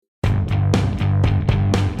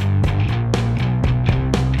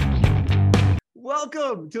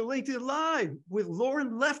Welcome to LinkedIn Live with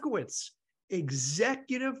Lauren Lefkowitz,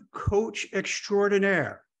 executive coach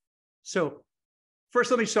extraordinaire. So first,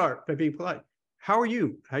 let me start by being polite. How are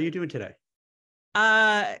you? How are you doing today?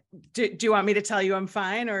 Do you want me to tell you I'm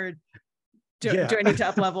fine, or do I need to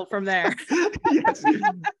up level from there? Yes.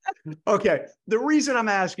 Okay. The reason I'm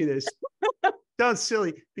asking this sounds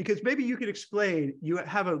silly because maybe you could explain, you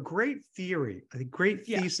have a great theory, a great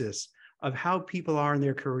thesis of how people are in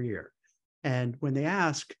their career. And when they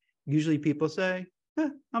ask, usually people say,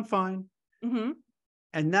 I'm fine. Mm-hmm.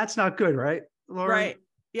 And that's not good, right, Lauren? Right.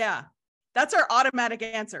 Yeah. That's our automatic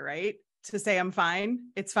answer, right? To say I'm fine.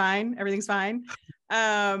 It's fine. Everything's fine.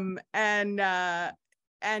 And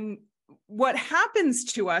what happens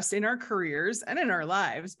to us in our careers and in our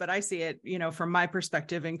lives, but I see it, from my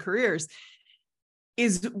perspective in careers,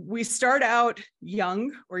 is we start out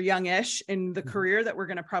young or youngish in the career that we're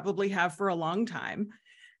going to probably have for a long time.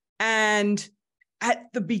 And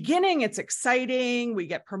at the beginning, it's exciting. We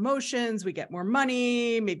get promotions, we get more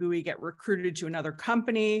money, maybe we get recruited to another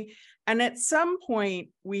company. And at some point,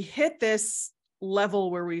 we hit this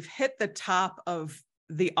level where we've hit the top of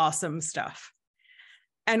the awesome stuff.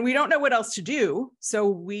 And we don't know what else to do. So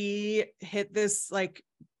we hit this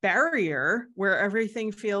barrier where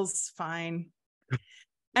everything feels fine.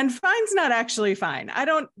 And fine's not actually fine. I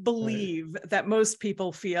don't believe that most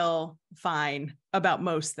people feel fine about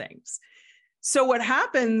most things. So what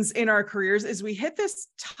happens in our careers is we hit this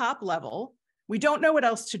top level. We don't know what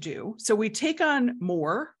else to do. So we take on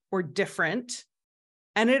more or different,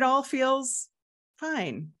 and it all feels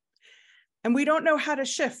fine. And we don't know how to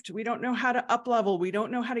shift. We don't know how to up level. We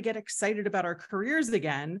don't know how to get excited about our careers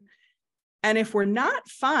again. And if we're not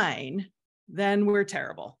fine, then we're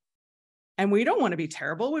terrible. And we don't want to be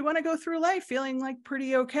terrible. We want to go through life feeling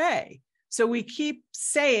pretty okay. So we keep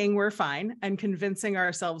saying we're fine and convincing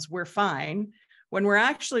ourselves we're fine when we're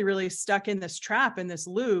actually really stuck in this trap, in this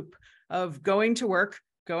loop of going to work,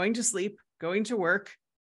 going to sleep, going to work,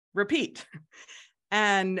 repeat.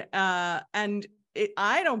 And I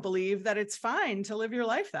don't believe that it's fine to live your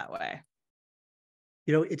life that way.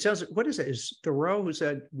 It sounds, what is it? Is Thoreau who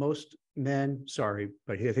said most men, sorry,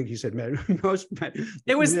 but I think he said men, most men.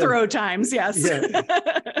 It was Thoreau times, yes.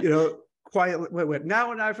 Yeah. Quiet, wait,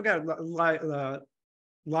 now I forgot,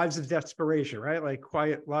 lives of desperation, right?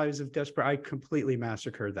 Quiet lives of desperation. I completely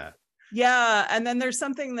massacred that. Yeah. And then there's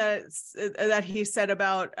something that he said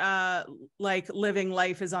about living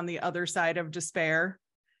life is on the other side of despair.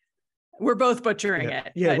 We're both butchering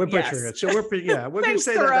it. Yeah, we're butchering it. So we're going to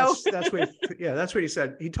say that's what he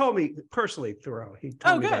said. He told me personally, Thoreau. He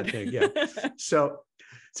told me that thing. Yeah. So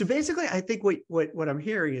basically, I think what I'm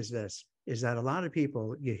hearing is that a lot of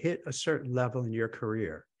people, you hit a certain level in your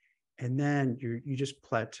career, and then you just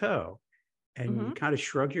plateau, and you kind of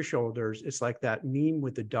shrug your shoulders. It's like that meme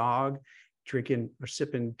with the dog drinking or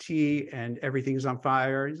sipping tea and everything's on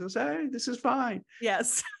fire. He says, hey, this is fine.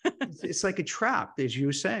 Yes. It's like a trap, as you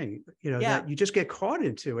were saying, that you just get caught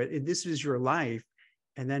into it. And this is your life.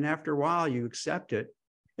 And then after a while, you accept it.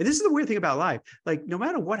 And this is the weird thing about life. No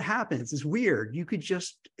matter what happens, it's weird. You could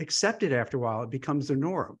just accept it after a while. It becomes the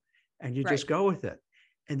norm and you just go with it.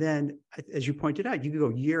 And then, as you pointed out, you could go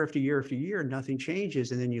year after year after year, nothing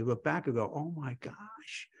changes. And then you look back and go, oh my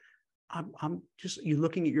gosh. You're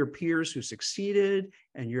looking at your peers who succeeded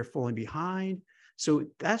and you're falling behind. So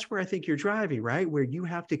that's where I think you're driving, right? Where you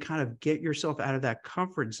have to kind of get yourself out of that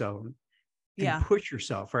comfort zone and push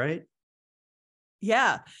yourself, right?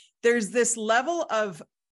 Yeah. There's this level of,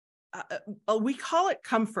 we call it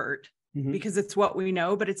comfort because it's what we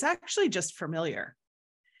know, but it's actually just familiar.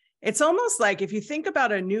 It's almost like if you think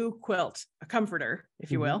about a new quilt, a comforter,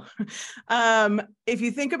 if you will, if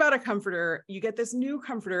you think about a comforter, you get this new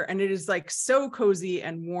comforter and it is so cozy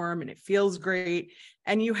and warm and it feels great.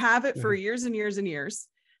 And you have it for years and years and years.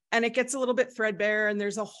 And it gets a little bit threadbare and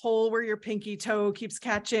there's a hole where your pinky toe keeps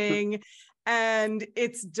catching and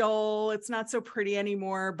it's dull. It's not so pretty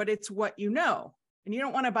anymore, but it's what you know. And you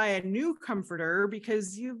don't want to buy a new comforter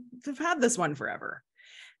because you've had this one forever.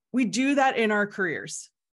 We do that in our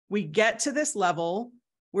careers. We get to this level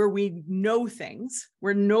where we know things.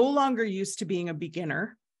 We're no longer used to being a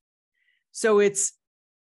beginner. So it's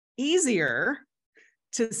easier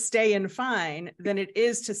to stay in fine than it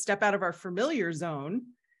is to step out of our familiar zone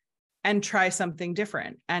and try something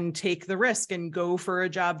different and take the risk and go for a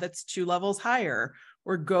job that's 2 levels higher,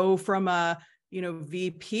 or go from a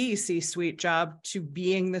VP C-suite job to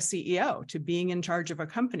being the CEO, to being in charge of a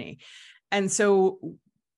company. And so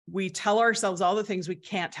we tell ourselves all the things we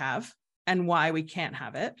can't have and why we can't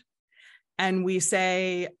have it. And we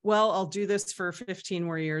say, well, I'll do this for 15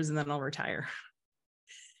 more years and then I'll retire.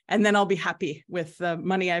 And then I'll be happy with the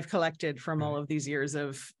money I've collected from all of these years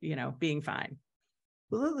of, being fine.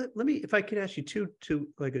 Well, let me, if I could ask you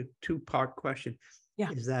like a two-part question.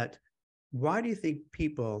 Yeah. Is that, why do you think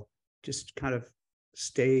people just kind of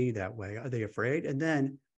stay that way? Are they afraid? And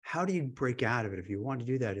then how do you break out of it? If you want to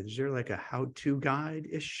do that, is there like a how-to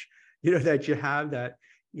guide-ish, that you have that,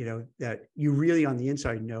 that you really on the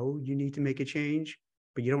inside know you need to make a change,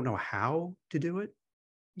 but you don't know how to do it?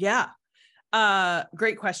 Yeah.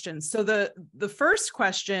 Great question. So the first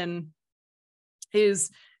question is,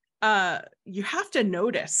 you have to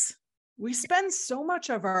notice. We spend so much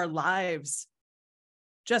of our lives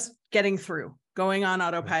just getting through, going on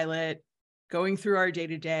autopilot, going through our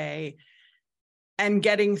day-to-day and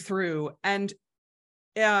getting through. And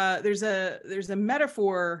there's a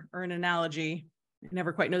metaphor or an analogy, I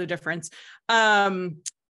never quite know the difference,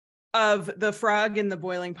 of the frog in the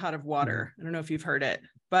boiling pot of water. I don't know if you've heard it,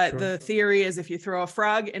 but the theory is if you throw a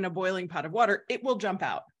frog in a boiling pot of water, it will jump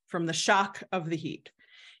out from the shock of the heat.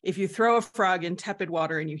 If you throw a frog in tepid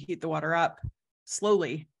water and you heat the water up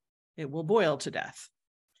slowly, it will boil to death.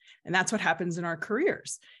 And that's what happens in our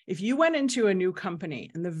careers. If you went into a new company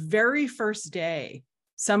and the very first day,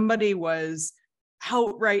 somebody was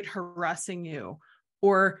outright harassing you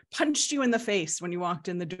or punched you in the face when you walked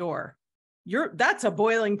in the door, that's a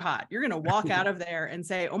boiling pot. You're going to walk out of there and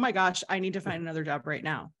say, oh my gosh, I need to find another job right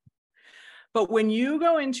now. But when you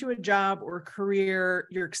go into a job or career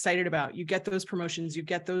you're excited about, you get those promotions, you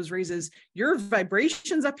get those raises, your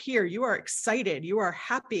vibrations up here, you are excited, you are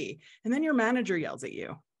happy. And then your manager yells at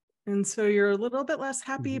you. And so you're a little bit less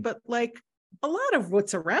happy, but like a lot of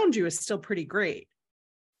what's around you is still pretty great.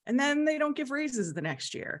 And then they don't give raises the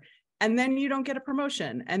next year. And then you don't get a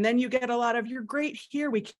promotion. And then you get a lot of, you're great here,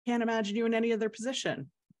 we can't imagine you in any other position.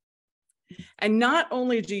 And not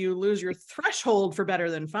only do you lose your threshold for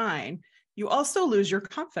better than fine, you also lose your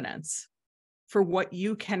confidence for what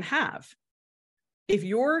you can have. If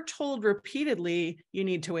you're told repeatedly, you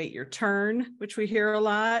need to wait your turn, which we hear a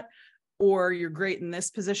lot, or you're great in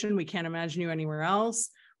this position, we can't imagine you anywhere else,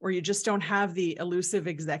 or you just don't have the elusive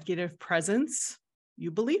executive presence, you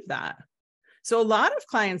believe that. So a lot of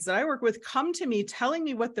clients that I work with come to me telling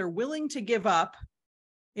me what they're willing to give up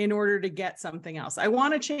in order to get something else. I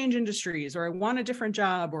want to change industries, or I want a different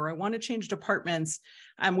job, or I want to change departments.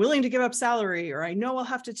 I'm willing to give up salary, or I know I'll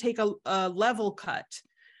have to take a level cut,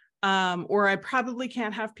 or I probably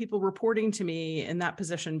can't have people reporting to me in that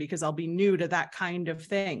position because I'll be new to that kind of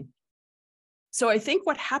thing. So I think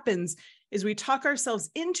what happens is we talk ourselves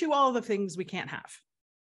into all the things we can't have.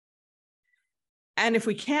 And if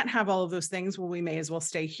we can't have all of those things, well, we may as well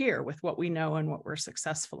stay here with what we know and what we're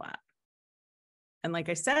successful at. And like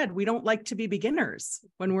I said, we don't like to be beginners.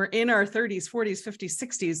 When we're in our 30s, 40s, 50s,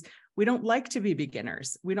 60s, we don't like to be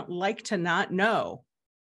beginners. We don't like to not know.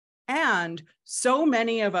 And so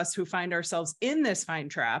many of us who find ourselves in this fine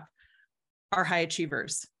trap are high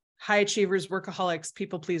achievers, workaholics,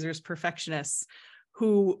 people pleasers, perfectionists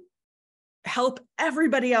who help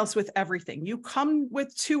everybody else with everything. You come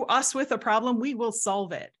to us with a problem, we will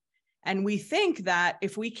solve it. And we think that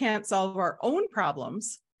if we can't solve our own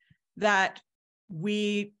problems, that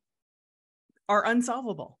we are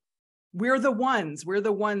unsolvable. We're the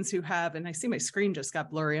ones who have, and I see my screen just got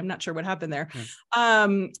blurry. I'm not sure what happened there.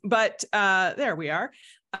 But there we are.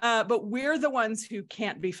 But we're the ones who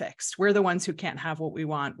can't be fixed. We're the ones who can't have what we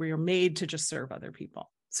want. We are made to just serve other people.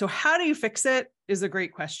 So how do you fix it is a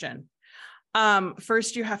great question.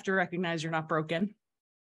 First, you have to recognize you're not broken.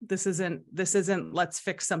 This isn't let's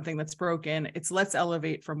fix something that's broken. It's let's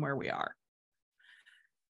elevate from where we are.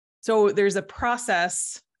 So there's a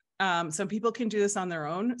process. Some people can do this on their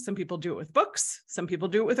own. Some people do it with books. Some people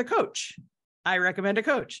do it with a coach. I recommend a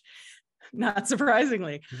coach, not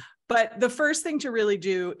surprisingly. But the first thing to really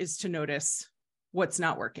do is to notice what's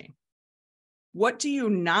not working. What do you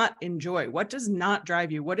not enjoy? What does not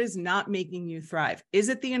drive you? What is not making you thrive? Is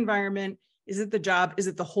it the environment? Is it the job? Is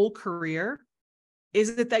it the whole career?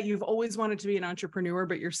 Is it that you've always wanted to be an entrepreneur,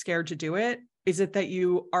 but you're scared to do it? Is it that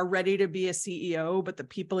you are ready to be a CEO, but the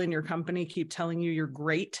people in your company keep telling you you're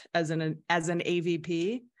great as an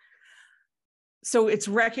AVP? So it's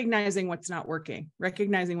recognizing what's not working,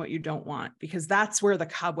 recognizing what you don't want, because that's where the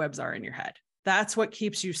cobwebs are in your head. That's what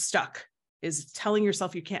keeps you stuck, is telling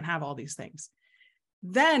yourself you can't have all these things.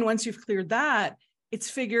 Then once you've cleared that, it's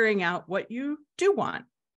figuring out what you do want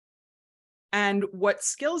and what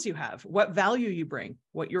skills you have, what value you bring,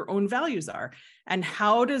 what your own values are, and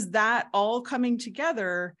how does that all coming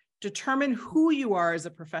together determine who you are as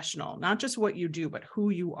a professional, not just what you do, but who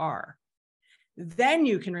you are. Then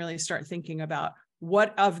you can really start thinking about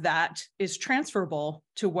what of that is transferable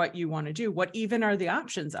to what you want to do? What even are the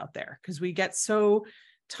options out there? Because we get so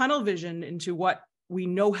tunnel vision into what we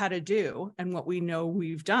know how to do and what we know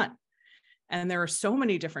we've done. And there are so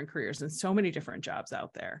many different careers and so many different jobs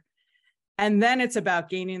out there. And then it's about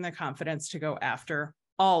gaining the confidence to go after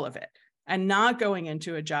all of it and not going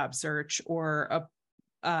into a job search or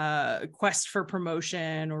a quest for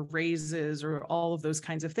promotion or raises or all of those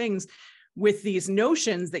kinds of things with these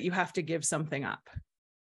notions that you have to give something up,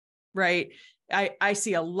 right? I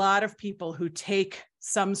see a lot of people who take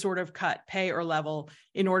some sort of cut, pay or level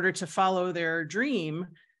in order to follow their dream,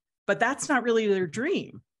 but that's not really their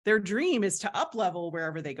dream. Their dream is to up level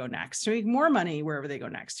wherever they go next, to make more money wherever they go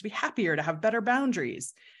next, to be happier, to have better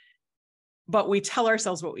boundaries. But we tell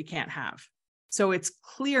ourselves what we can't have. So it's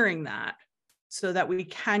clearing that so that we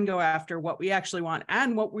can go after what we actually want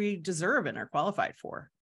and what we deserve and are qualified for.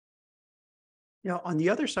 You know, on the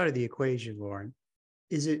other side of the equation, Lauren,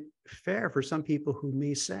 is it fair for some people who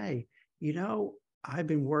may say, you know, I've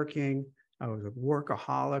been working, I was a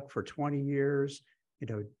workaholic for 20 years, you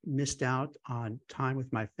know, missed out on time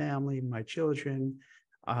with my family, my children.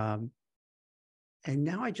 And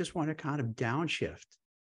now I just want to kind of downshift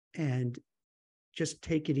and just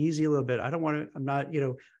take it easy a little bit. I don't want to, I'm not, you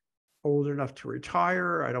know, old enough to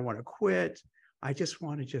retire. I don't want to quit. I just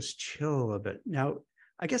want to just chill a little bit. Now,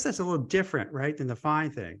 I guess that's a little different, right, than the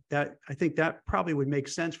fine thing. That I think that probably would make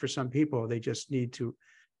sense for some people. They just need to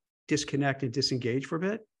disconnect and disengage for a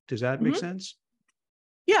bit. Does that make sense?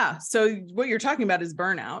 Yeah. So what you're talking about is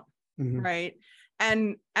burnout, right?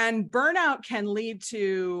 And burnout can lead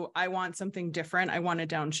to, I want something different. I want to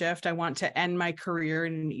downshift. I want to end my career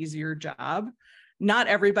in an easier job. Not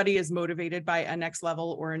everybody is motivated by a next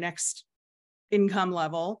level or a next income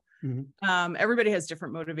level. Everybody has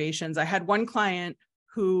different motivations. I had one client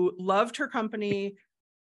who loved her company.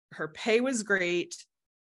 Her pay was great.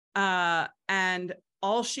 And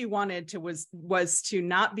all she wanted to was to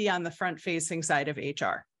not be on the front facing side of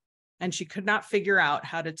HR. And she could not figure out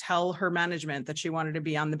how to tell her management that she wanted to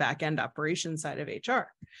be on the back end operations side of HR.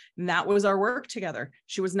 And that was our work together.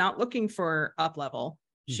 She was not looking for up level.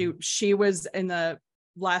 She was in the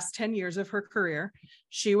last 10 years of her career.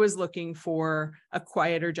 She was looking for a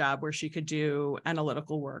quieter job where she could do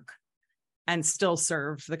analytical work and still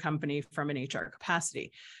serve the company from an HR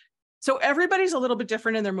capacity. So everybody's a little bit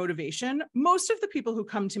different in their motivation. Most of the people who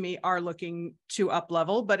come to me are looking to up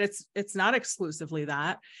level, but it's not exclusively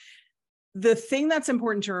that. The thing that's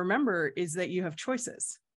important to remember is that you have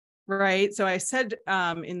choices, right? So I said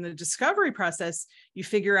in the discovery process, you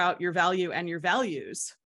figure out your value and your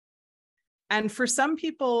values. And for some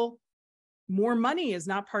people, more money is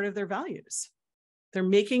not part of their values. They're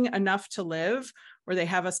making enough to live, or they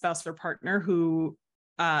have a spouse or partner who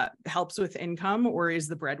helps with income or is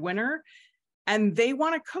the breadwinner, and they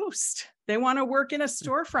want to coast. They want to work in a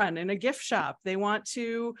storefront, in a gift shop. They want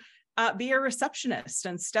to be a receptionist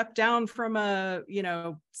and step down from a,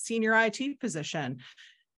 senior IT position.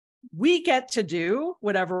 We get to do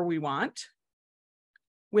whatever we want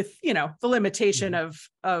with, the limitation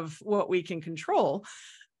of what we can control,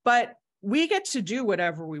 but we get to do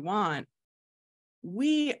whatever we want.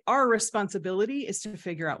 Our responsibility is to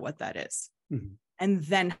figure out what that is. And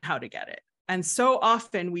then how to get it. And so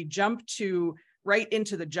often we jump right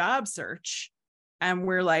into the job search and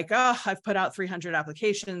we're like, oh, I've put out 300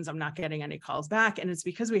 applications. I'm not getting any calls back. And it's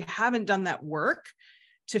because we haven't done that work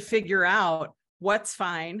to figure out what's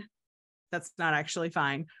fine. That's not actually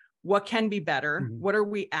fine. What can be better? What are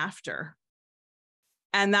we after?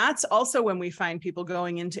 And that's also when we find people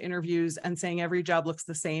going into interviews and saying every job looks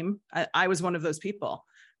the same. I was one of those people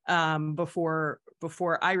before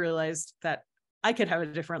I realized that I could have a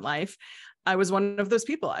different life. I was one of those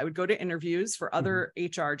people. I would go to interviews for other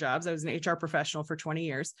HR jobs. I was an HR professional for 20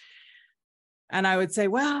 years. And I would say,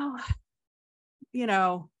 well,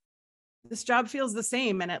 this job feels the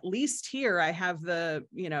same. And at least here I have the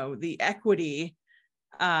equity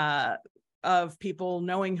of people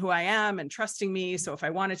knowing who I am and trusting me. So if I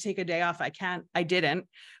want to take a day off, I can. I didn't.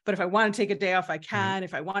 But if I want to take a day off, I can.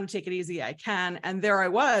 If I want to take it easy, I can. And there I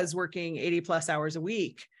was working 80 plus hours a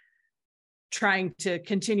week, trying to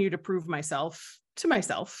continue to prove myself to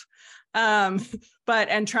myself,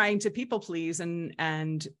 and trying to people please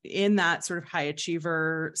and in that sort of high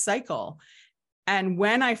achiever cycle. And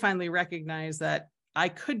when I finally recognized that I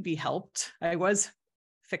could be helped, I was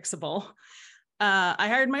fixable, I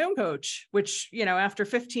hired my own coach, which, after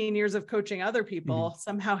 15 years of coaching other people,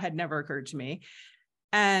 somehow had never occurred to me.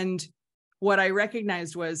 And what I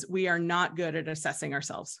recognized was we are not good at assessing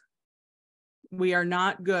ourselves. We are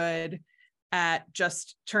not good at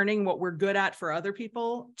just turning what we're good at for other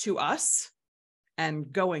people to us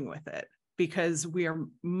and going with it, because we are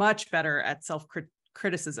much better at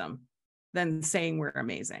self-criticism than saying we're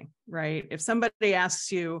amazing, right? If somebody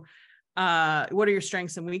asks you, what are your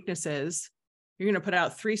strengths and weaknesses? You're going to put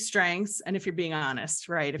out 3 strengths. And if you're being honest,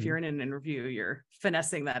 right? If you're in an interview, you're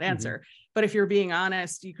finessing that answer. But if you're being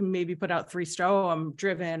honest, you can maybe put out 3 strengths. Oh, I'm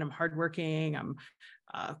driven, I'm hardworking, I'm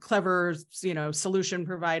clever, solution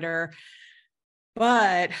provider.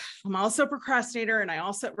 But I'm also a procrastinator, and I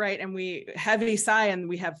also, right? And we heavy sigh, and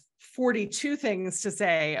we have 42 things to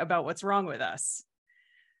say about what's wrong with us.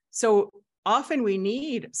 So often we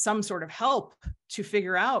need some sort of help to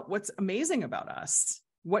figure out what's amazing about us.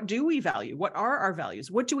 What do we value? What are our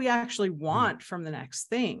values? What do we actually want from the next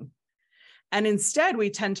thing? And instead, we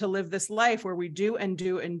tend to live this life where we do and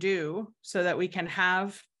do and do so that we can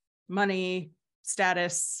have money,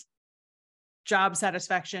 status, job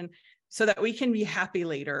satisfaction, so that we can be happy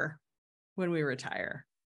later when we retire.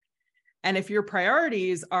 And if your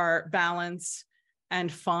priorities are balance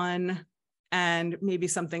and fun and maybe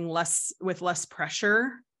something less with less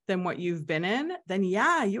pressure than what you've been in, then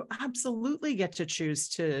yeah, you absolutely get to choose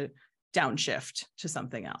to downshift to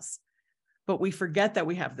something else. But we forget that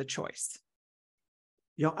we have the choice.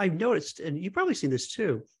 I've noticed, and you've probably seen this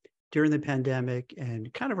too, during the pandemic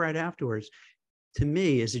and kind of right afterwards, to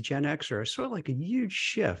me as a Gen Xer, I saw like a huge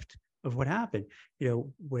shift of what happened,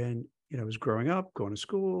 when, I was growing up, going to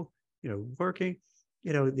school, working,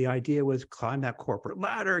 the idea was climb that corporate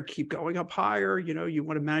ladder, keep going up higher, you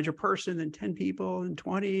want to manage a person, then 10 people and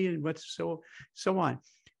 20 and what's so on.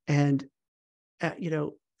 And,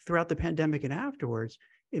 throughout the pandemic and afterwards,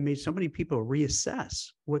 it made so many people reassess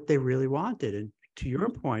what they really wanted. And to your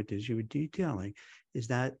point, as you were detailing, is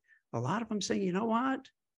that a lot of them saying, you know what,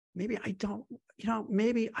 maybe I don't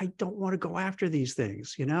want to go after these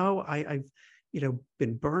things. I've,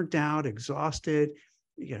 been burnt out, exhausted.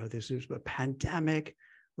 This is a pandemic.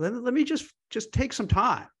 Let me just take some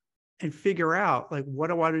time and figure out like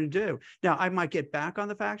what I wanted to do. Now I might get back on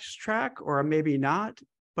the fast track or maybe not,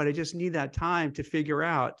 but I just need that time to figure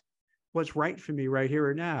out what's right for me right here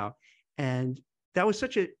and now. And that was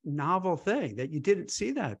such a novel thing that you didn't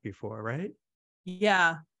see that before, right?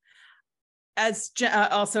 Yeah. As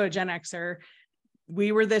also a Gen Xer,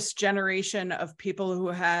 we were this generation of people who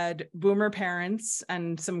had boomer parents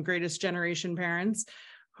and some greatest generation parents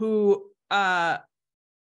who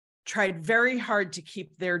tried very hard to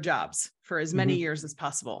keep their jobs for as many years as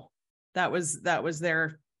possible. That was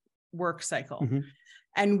their work cycle.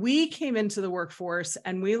 And we came into the workforce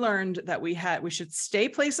and we learned that we should stay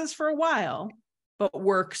places for a while, but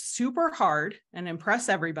work super hard and impress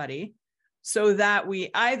everybody so that we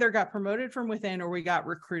either got promoted from within or we got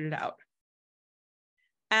recruited out.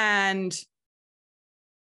 And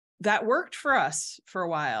that worked for us for a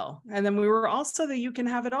while. And then we were also the you can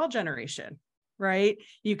have it all generation, right?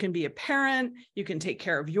 You can be a parent, you can take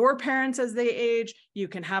care of your parents as they age, you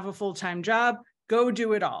can have a full-time job, go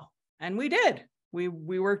do it all. And we did. We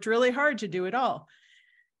worked really hard to do it all.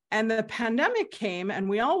 And the pandemic came and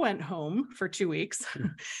we all went home for 2 weeks.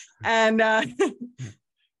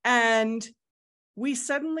 And we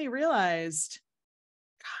suddenly realized,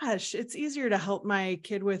 gosh, it's easier to help my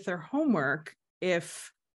kid with their homework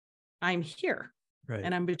if I'm here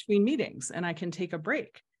and I'm between meetings and I can take a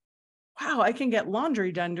break. Wow, I can get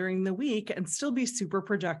laundry done during the week and still be super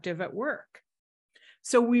productive at work.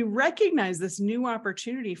 So we recognize this new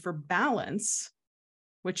opportunity for balance,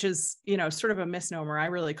 which is, sort of a misnomer. I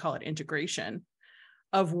really call it integration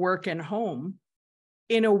of work and home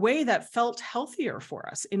in a way that felt healthier for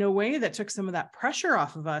us, in a way that took some of that pressure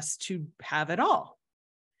off of us to have it all.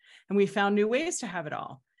 And we found new ways to have it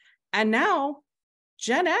all. And now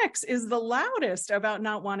Gen X is the loudest about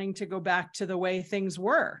not wanting to go back to the way things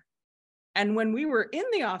were. And when we were in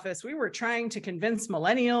the office, we were trying to convince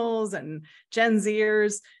millennials and Gen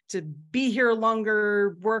Zers to be here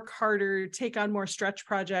longer, work harder, take on more stretch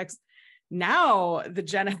projects. Now the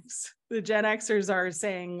Gen Xers are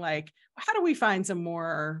saying like, how do we find some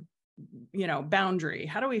more, boundary?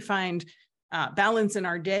 How do we find balance in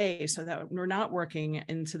our day so that we're not working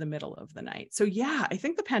into the middle of the night? So yeah, I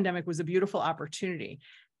think the pandemic was a beautiful opportunity.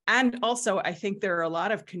 And also I think there are a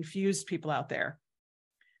lot of confused people out there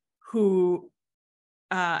who,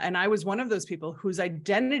 and I was one of those people whose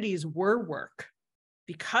identities were work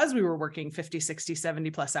because we were working 50, 60,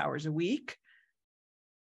 70 plus hours a week.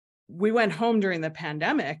 We went home during the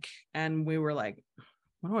pandemic and we were like,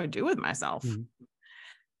 what do I do with myself?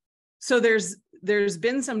 So there's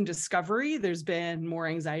been some discovery. There's been more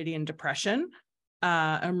anxiety and depression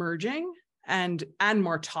emerging and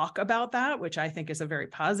more talk about that, which I think is a very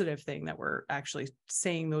positive thing that we're actually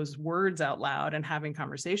saying those words out loud and having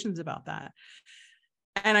conversations about that.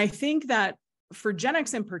 And I think that for Gen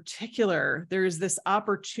X in particular, there's this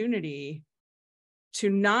opportunity to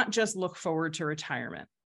not just look forward to retirement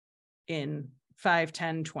in 5,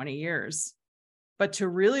 10, 20 years, but to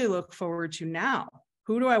really look forward to now.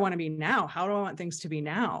 Who do I want to be now? How do I want things to be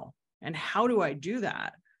now? And how do I do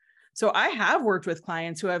that? So I have worked with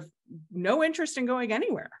clients who have no interest in going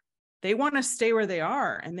anywhere. They want to stay where they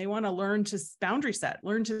are, and they want to learn to boundary set,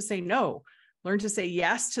 learn to say no, learn to say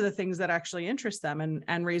yes to the things that actually interest them,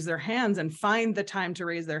 and raise their hands and find the time to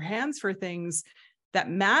raise their hands for things that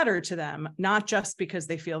matter to them, not just because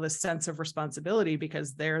they feel this sense of responsibility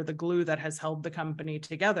because they're the glue that has held the company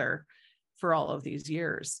together for all of these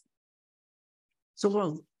years. So,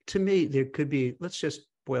 well, to me, there could be, let's just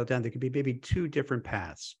boil down, there could be maybe two different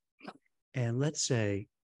paths. And let's say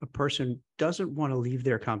a person doesn't want to leave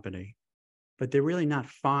their company, but they're really not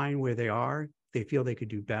fine where they are. They feel they could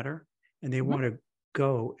do better, and they want to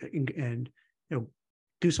go and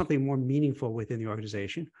do something more meaningful within the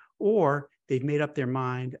organization. Or they've made up their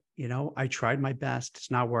mind, I tried my best,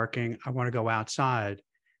 it's not working, I want to go outside.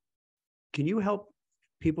 Can you help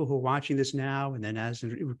people who are watching this now, and then as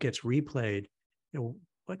it gets replayed,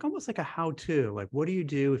 like almost like a how-to, like what do you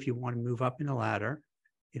do if you want to move up in the ladder,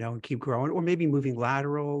 and keep growing, or maybe moving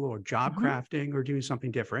lateral or job crafting or doing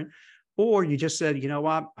something different. Or you just said,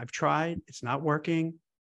 what, I've tried, it's not working,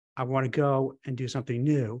 I want to go and do something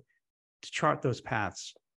new, to chart those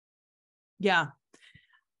paths. Yeah.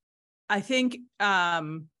 I think,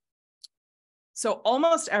 so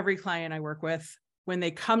almost every client I work with, when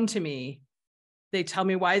they come to me, they tell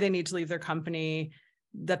me why they need to leave their company,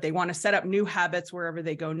 that they want to set up new habits wherever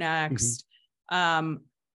they go next.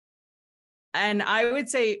 And I would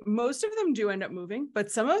say most of them do end up moving,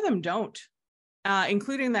 but some of them don't,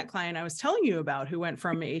 including that client I was telling you about who went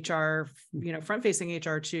from HR, front-facing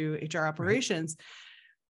HR to HR operations,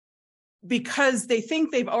 because they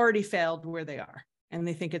think they've already failed where they are and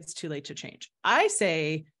they think it's too late to change. I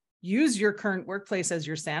say, use your current workplace as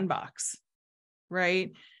your sandbox,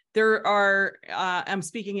 right? There are, I'm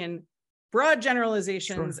speaking in broad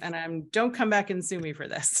generalizations, and don't come back and sue me for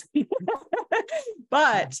this.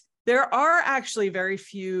 But there are actually very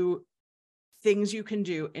few things you can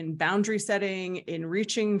do in boundary setting, in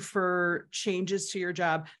reaching for changes to your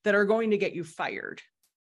job that are going to get you fired,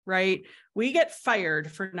 right? We get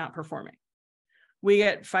fired for not performing. We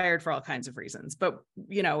get fired for all kinds of reasons. But,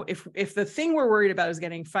 if the thing we're worried about is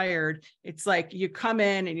getting fired, it's like you come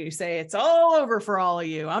in and you say, it's all over for all of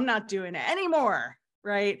you, I'm not doing it anymore,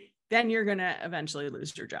 right? Then you're going to eventually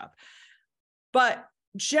lose your job. But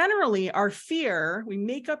generally, our fear, we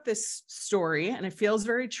make up this story, and it feels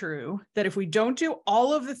very true, that if we don't do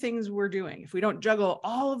all of the things we're doing, if we don't juggle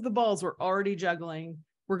all of the balls we're already juggling,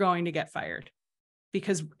 we're going to get fired.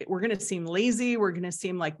 Because we're going to seem lazy, we're going to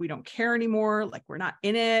seem like we don't care anymore, like we're not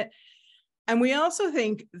in it. And we also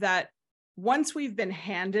think that once we've been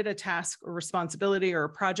handed a task or responsibility or a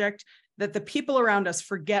project, that the people around us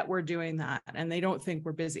forget we're doing that and they don't think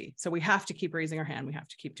we're busy. So we have to keep raising our hand, we have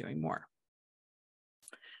to keep doing more.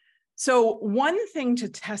 So one thing to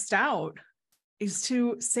test out is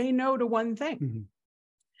to say no to one thing,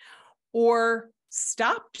 or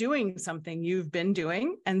stop doing something you've been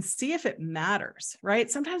doing and see if it matters,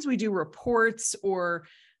 right? Sometimes we do reports or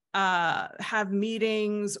have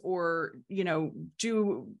meetings or,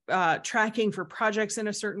 do tracking for projects in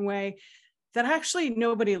a certain way that actually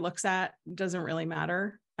nobody looks at, doesn't really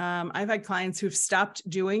matter. I've had clients who've stopped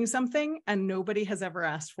doing something and nobody has ever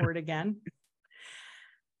asked for it again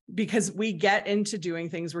because we get into doing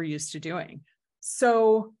things we're used to doing.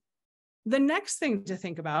 So the next thing to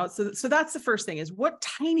think about, so that's the first thing, is what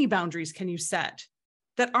tiny boundaries can you set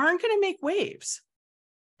that aren't going to make waves?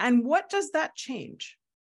 And what does that change?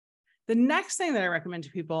 The next thing that I recommend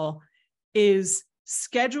to people is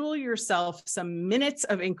schedule yourself some minutes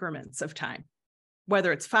of increments of time,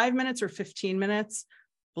 whether it's 5 minutes or 15 minutes,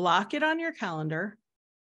 block it on your calendar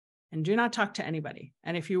and do not talk to anybody.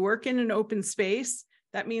 And if you work in an open space,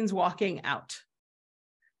 that means walking out.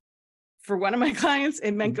 For one of my clients,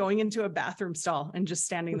 it meant going into a bathroom stall and just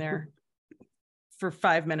standing there for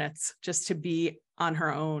 5 minutes just to be on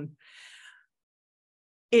her own.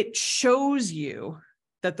 It shows you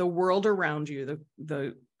that the world around you,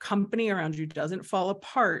 the company around you doesn't fall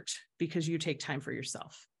apart because you take time for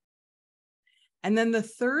yourself. And then the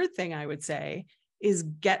third thing I would say is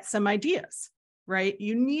get some ideas, right?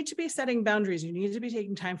 You need to be setting boundaries. You need to be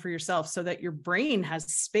taking time for yourself so that your brain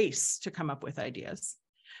has space to come up with ideas.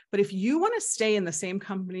 But if you want to stay in the same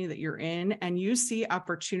company that you're in and you see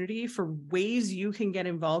opportunity for ways you can get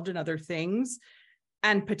involved in other things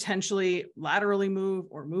and potentially laterally move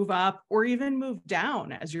or move up or even move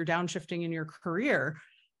down as you're downshifting in your career,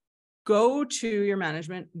 go to your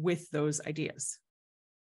management with those ideas.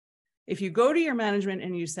 If you go to your management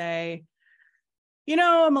and you say, you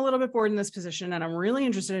know, I'm a little bit bored in this position and I'm really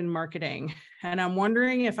interested in marketing, and I'm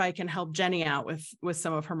wondering if I can help Jenny out with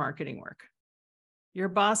some of her marketing work. Your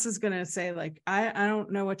boss is going to say, like, I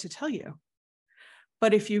don't know what to tell you.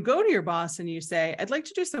 But if you go to your boss and you say, I'd like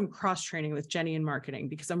to do some cross training with Jenny in marketing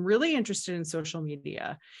because I'm really interested in social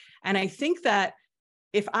media. And I think that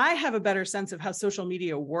if I have a better sense of how social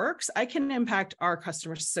media works, I can impact our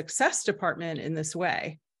customer success department in this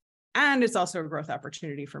way. And it's also a growth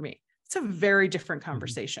opportunity for me. It's a very different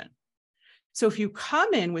conversation. So if you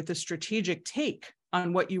come in with a strategic take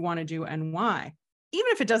on what you want to do and why,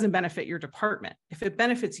 even if it doesn't benefit your department, if it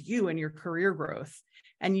benefits you and your career growth,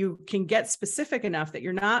 and you can get specific enough that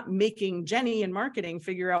you're not making Jenny in marketing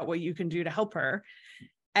figure out what you can do to help her,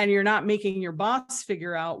 and you're not making your boss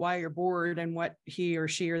figure out why you're bored and what he or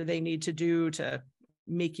she or they need to do to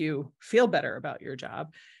make you feel better about your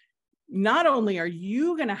job, not only are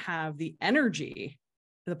you going to have the energy,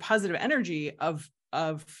 the positive energy of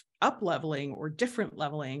up-leveling or different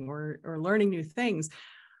leveling or learning new things,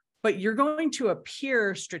 but you're going to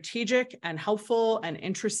appear strategic and helpful and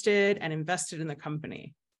interested and invested in the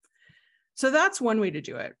company. So that's one way to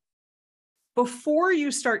do it. Before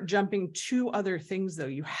you start jumping to other things, though,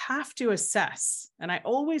 you have to assess, and I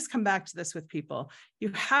always come back to this with people, you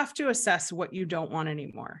have to assess what you don't want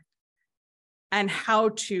anymore and how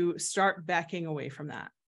to start backing away from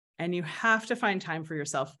that. And you have to find time for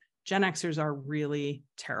yourself. Gen Xers are really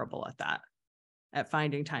terrible at that, at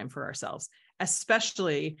finding time for ourselves,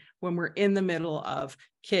 especially when we're in the middle of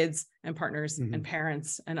kids and partners and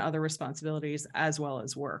parents and other responsibilities, as well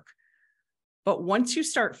as work. But once you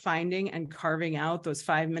start finding and carving out those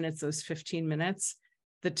 5 minutes, those 15 minutes,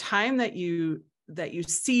 the time that you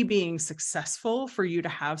see being successful for you to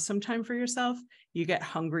have some time for yourself, you get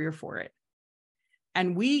hungrier for it.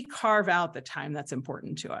 And we carve out the time that's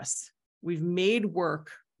important to us. We've made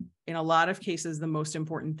work, in a lot of cases, the most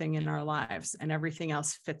important thing in our lives, and everything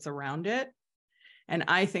else fits around it. And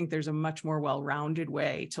I think there's a much more well-rounded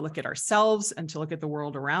way to look at ourselves and to look at the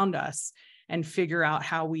world around us and figure out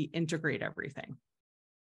how we integrate everything.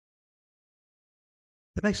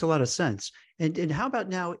 That makes a lot of sense. And how about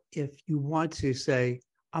now, if you want to say,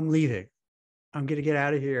 I'm leaving, I'm going to get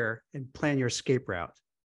out of here, and plan your escape route?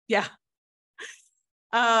 Yeah.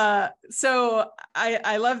 So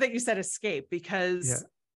I love that you said escape, because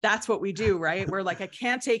that's what we do, right? We're like, I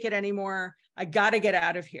can't take it anymore. I got to get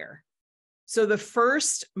out of here. So the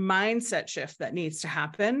first mindset shift that needs to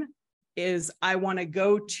happen is, I want to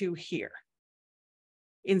go to here.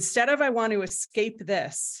 Instead of I want to escape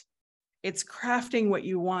this, it's crafting what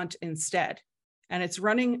you want instead. And it's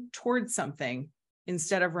running towards something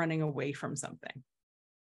instead of running away from something.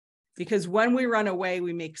 Because when we run away,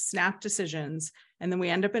 we make snap decisions, and then we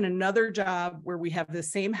end up in another job where we have the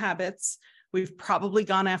same habits. We've probably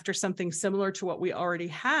gone after something similar to what we already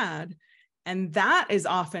had. And that is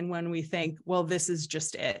often when we think, well, this is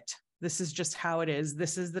just it. This is just how it is.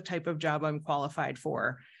 This is the type of job I'm qualified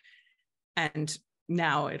for. And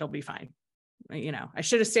now it'll be fine. You know, I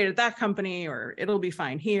should have stayed at that company, or it'll be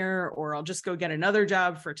fine here, or I'll just go get another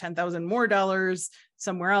job for $10,000 more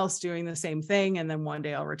somewhere else doing the same thing. And then one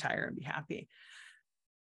day I'll retire and be happy.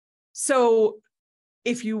 So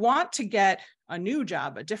if you want to get a new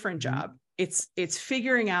job, a different job, it's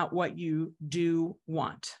figuring out what you do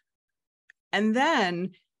want. And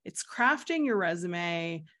then it's crafting your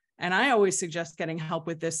resume. And I always suggest getting help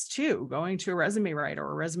with this too, going to a resume writer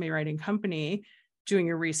or a resume writing company, doing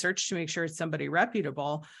your research to make sure it's somebody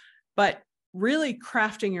reputable, but really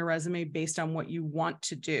crafting your resume based on what you want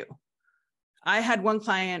to do. I had one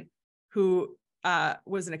client who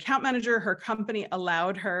was an account manager. Her company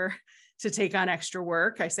allowed her to take on extra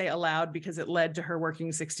work. I say allowed because it led to her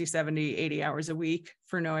working 60, 70, 80 hours a week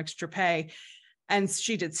for no extra pay. And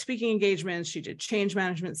she did speaking engagements, she did change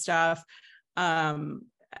management stuff.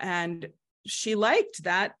 And she liked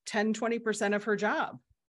that 10, 20% of her job.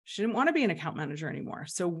 She didn't want to be an account manager anymore.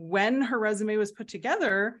 So when her resume was put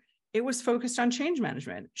together, it was focused on change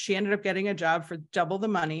management. She ended up getting a job for double the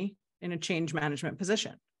money in a change management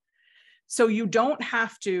position. So you don't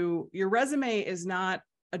have to, your resume is not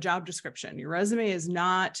a job description. Your resume is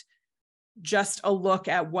not just a look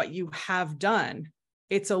at what you have done.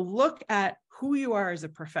 It's a look at who you are as a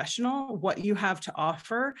professional, what you have to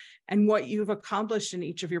offer, and what you've accomplished in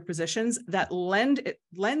each of your positions that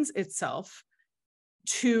lends itself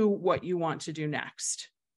to what you want to do next.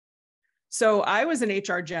 So I was an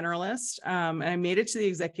HR generalist, and I made it to the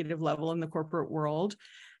executive level in the corporate world.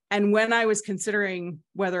 And when I was considering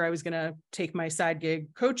whether I was going to take my side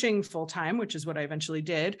gig coaching full time, which is what I eventually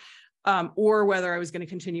did, or whether I was going to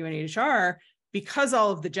continue in HR. Because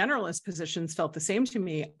all of the generalist positions felt the same to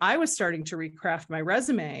me, I was starting to recraft my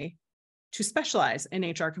resume to specialize in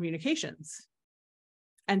HR communications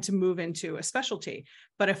and to move into a specialty.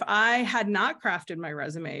 But if I had not crafted my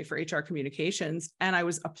resume for HR communications and I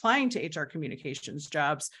was applying to HR communications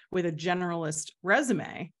jobs with a generalist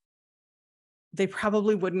resume, they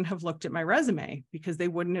probably wouldn't have looked at my resume because they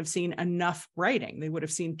wouldn't have seen enough writing. They would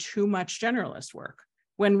have seen too much generalist work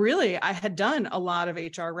when really I had done a lot of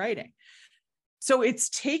HR writing. So it's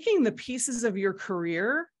taking the pieces of your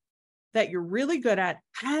career that you're really good at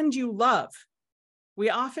and you love. We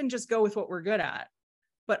often just go with what we're good at,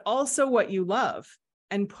 but also what you love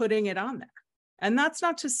and putting it on there. And that's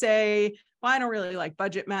not to say, well, I don't really like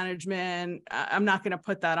budget management. I'm not going to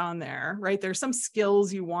put that on there, right? There's some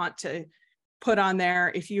skills you want to put on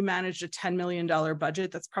there. If you managed a $10 million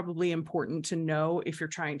budget, that's probably important to know if you're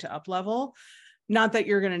trying to up level. Not that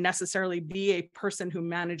you're going to necessarily be a person who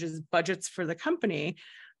manages budgets for the company,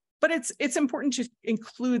 but it's important to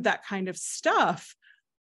include that kind of stuff.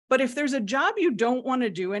 But if there's a job you don't want to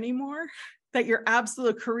do anymore, that your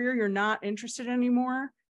absolute career you're not interested in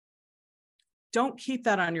anymore, don't keep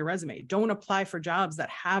that on your resume. Don't apply for jobs that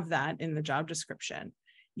have that in the job description.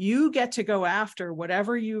 You get to go after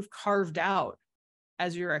whatever you've carved out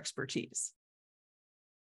as your expertise.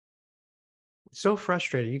 So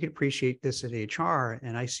frustrating. You can appreciate this at HR,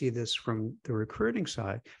 and I see this from the recruiting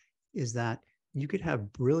side, is that you could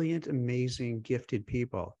have brilliant, amazing, gifted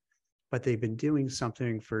people, but they've been doing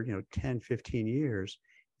something for 10, 15 years.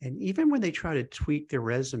 And even when they try to tweak their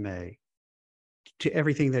resume to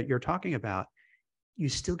everything that you're talking about, you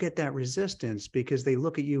still get that resistance because they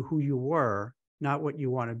look at you who you were, not what you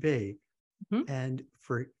want to be. Mm-hmm. And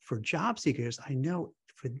for job seekers, I know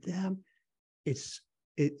for them, it's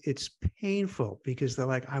painful because they're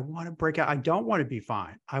like, I want to break out. I don't want to be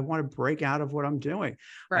fine. I want to break out of what I'm doing.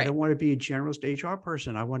 Right. I don't want to be a generalist HR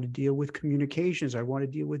person. I want to deal with communications. I want to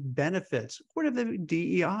deal with benefits, whatever the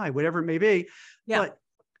DEI, whatever it may be. Yeah. But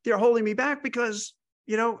they're holding me back because,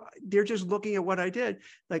 they're just looking at what I did.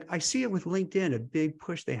 Like I see it with LinkedIn, a big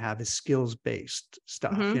push they have is skills-based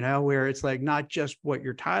stuff, mm-hmm. Where it's like not just what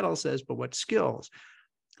your title says, but what skills.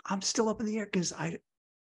 I'm still up in the air because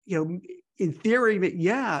in theory,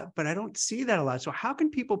 yeah, but I don't see that a lot. So how can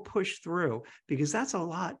people push through? Because that's a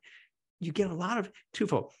lot. You get a lot of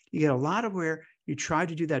twofold. You get a lot of where you try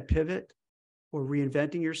to do that pivot or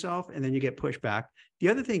reinventing yourself, and then you get pushed back. The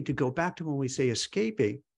other thing, to go back to when we say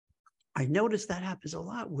escaping, I noticed that happens a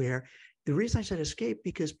lot where the reason I said escape,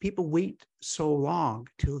 because people wait so long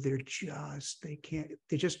till they're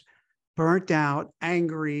just burnt out,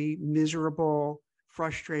 angry, miserable,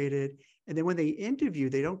 frustrated. And then when they interview,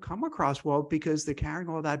 they don't come across well because they're carrying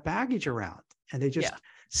all that baggage around and they just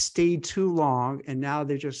stayed too long. And now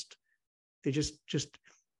they're in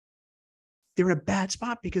a bad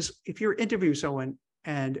spot, because if you're interviewing someone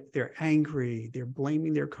and they're angry, they're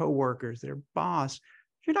blaming their coworkers, their boss,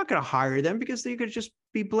 you're not going to hire them because they could just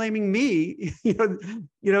be blaming me,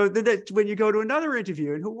 that when you go to another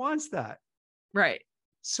interview, and who wants that? Right.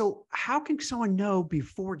 So how can someone know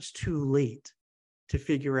before it's too late to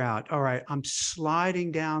figure out, all right, I'm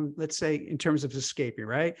sliding down, let's say in terms of escaping,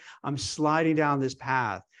 right? I'm sliding down this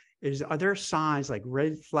path. Are there signs like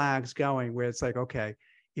red flags going where it's like, okay,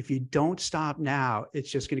 if you don't stop now,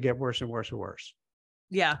 it's just going to get worse and worse and worse?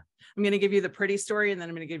 Yeah. I'm going to give you the pretty story and then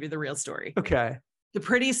I'm going to give you the real story. Okay. The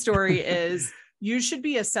pretty story is you should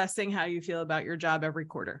be assessing how you feel about your job every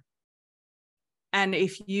quarter. And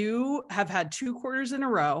if you have had 2 quarters in a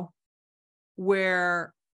row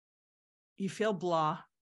where you feel blah,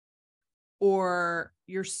 or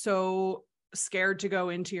you're so scared to go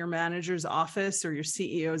into your manager's office or your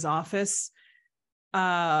CEO's office,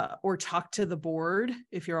 or talk to the board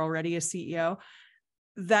if you're already a CEO,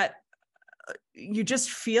 that you just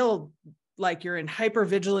feel like you're in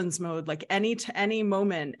hypervigilance mode, like any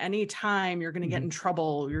moment, any time you're going to get in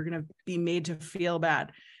trouble, you're going to be made to feel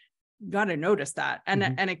bad. You got to notice that. And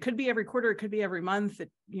it could be every quarter, it could be every month. It,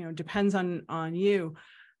 depends on you,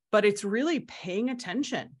 but it's really paying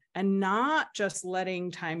attention and not just letting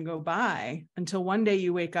time go by until one day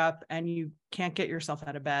you wake up and you can't get yourself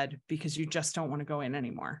out of bed because you just don't want to go in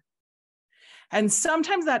anymore. And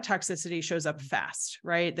sometimes that toxicity shows up fast,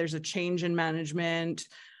 right? There's a change in management,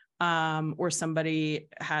 or somebody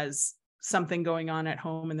has something going on at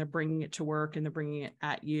home and they're bringing it to work and they're bringing it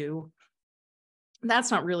at you.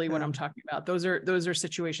 That's not really what I'm talking about. Those are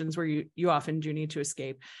situations where you often do need to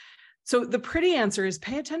escape. So the pretty answer is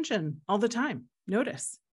pay attention all the time.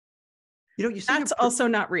 Notice. You that's also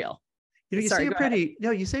not real. You say it pretty,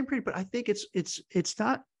 no, you say it pretty, but I think it's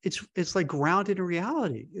not, it's like grounded in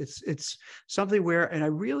reality. It's something where, and I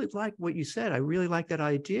really like what you said. I really like that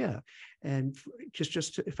idea. And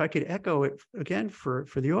just if I could echo it again for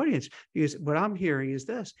the audience, because what I'm hearing is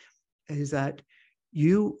this, is that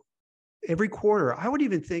every quarter, I would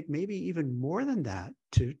even think maybe even more than that,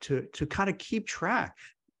 to kind of keep track.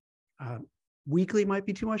 Weekly might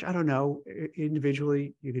be too much. I don't know.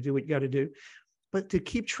 Individually, you could do what you got to do. But to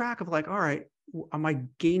keep track of like, all right, am I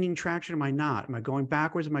gaining traction? Am I not? Am I going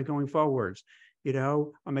backwards? Am I going forwards?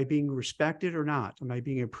 Am I being respected or not? Am I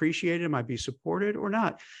being appreciated? Am I being supported or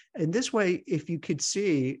not? And this way, if you could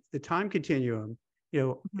see the time continuum,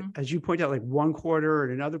 as you point out, like one quarter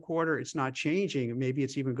and another quarter, it's not changing. And maybe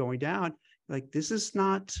it's even going down. Like, this is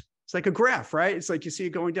not, it's like a graph, right? It's like you see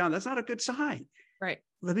it going down. That's not a good sign. Right.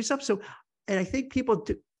 Let me stop. So, and I think people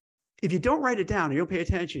if you don't write it down and you don't pay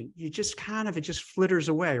attention, you just it just flitters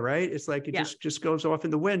away, right? It's like it just goes off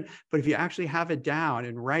in the wind. But if you actually have it down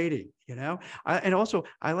in writing, and also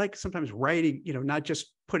I like sometimes writing, not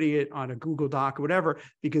just putting it on a Google Doc or whatever,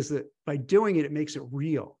 because by doing it, it makes it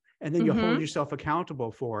real. And then you hold yourself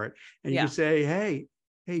accountable for it. And you can say, hey,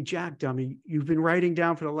 Jack, dummy, you've been writing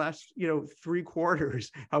down for the last, 3 quarters,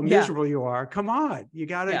 how miserable you are. Come on, you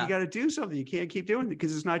gotta do something. You can't keep doing it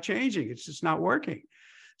because it's not changing. It's just not working.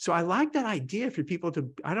 So I like that idea for people to,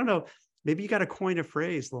 I don't know, maybe you got to coin a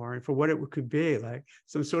phrase, Lauren, for what it could be, like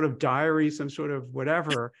some sort of diary, some sort of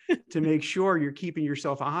whatever, to make sure you're keeping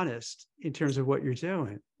yourself honest in terms of what you're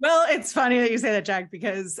doing. Well, it's funny that you say that, Jack,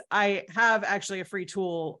 because I have actually a free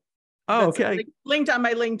tool. Oh, okay. Linked on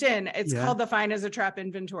my LinkedIn. It's called the Fine as a Trap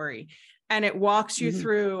Inventory. And it walks you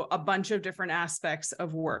through a bunch of different aspects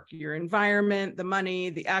of work, your environment, the money,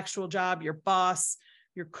 the actual job, your boss,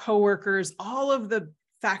 your coworkers, all of the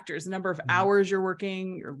factors, the number of hours you're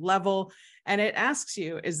working, your level. And it asks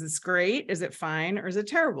you, is this great? Is it fine? Or is it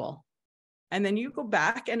terrible? And then you go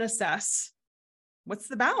back and assess, what's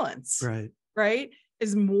the balance? Right?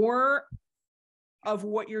 Is more of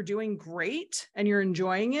what you're doing great and you're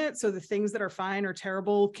enjoying it? So the things that are fine or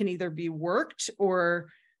terrible can either be worked or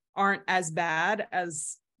aren't as bad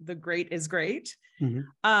as the great is great.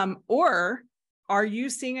 Or are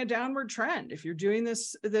you seeing a downward trend? If you're doing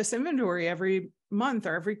this inventory every month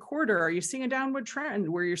or every quarter, are you seeing a downward trend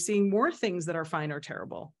where you're seeing more things that are fine or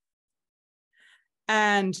terrible?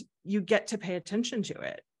 And you get to pay attention to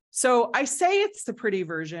it. So I say it's the pretty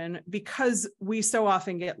version because we so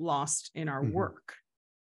often get lost in our work,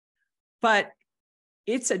 but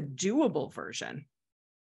it's a doable version.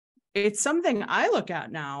 It's something I look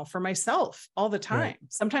at now for myself all the time,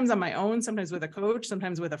 sometimes on my own, sometimes with a coach,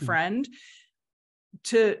 sometimes with a friend,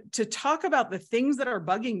 to talk about the things that are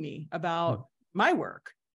bugging me about my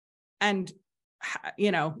work. And,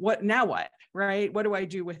 what, right? What do I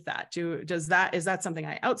do with that? Is that something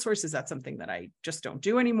I outsource? Is that something that I just don't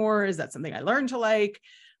do anymore? Is that something I learned to like?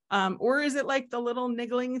 Or is it like the little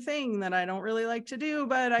niggling thing that I don't really like to do,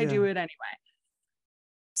 but I do it anyway?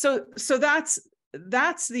 So that's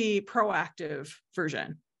the proactive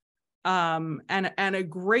version. And a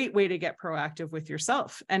great way to get proactive with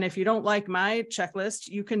yourself. And if you don't like my checklist,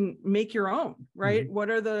 you can make your own, right? What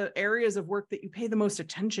are the areas of work that you pay the most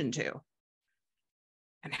attention to?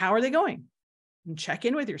 And how are they going? And check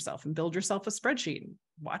in with yourself and build yourself a spreadsheet.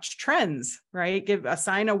 Watch trends, right?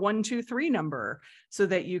 Assign a 1, 2, 3 number so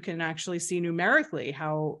that you can actually see numerically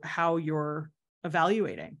how you're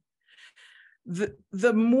evaluating.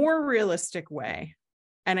 The more realistic way,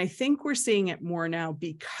 and I think we're seeing it more now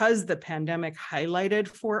because the pandemic highlighted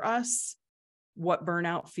for us what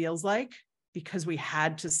burnout feels like, because we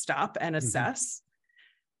had to stop and assess,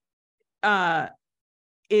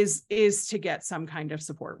 is to get some kind of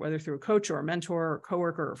support, whether through a coach or a mentor or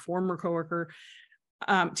coworker or former coworker,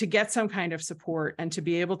 to get some kind of support and to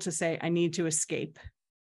be able to say, I need to escape,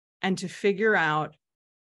 and to figure out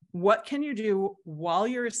what can you do while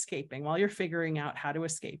you're escaping, while you're figuring out how to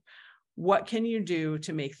escape. What can you do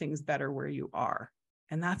to make things better where you are?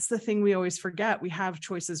 And that's the thing we always forget. We have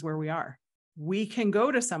choices where we are. We can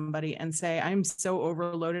go to somebody and say, I'm so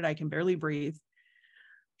overloaded, I can barely breathe.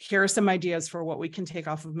 Here are some ideas for what we can take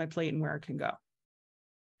off of my plate and where it can go.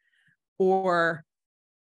 Or,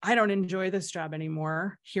 I don't enjoy this job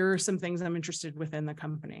anymore. Here are some things I'm interested within the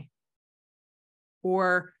company.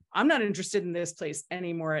 Or, I'm not interested in this place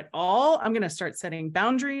anymore at all. I'm going to start setting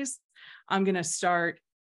boundaries. I'm going to start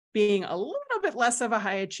being a little bit less of a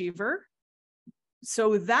high achiever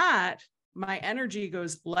so that my energy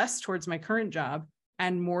goes less towards my current job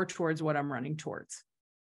and more towards what I'm running towards.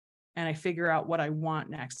 And I figure out what I want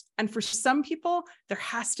next. And for some people, there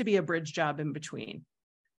has to be a bridge job in between.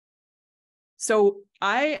 So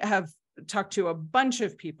I have talked to a bunch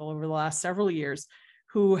of people over the last several years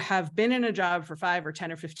who have been in a job for 5 or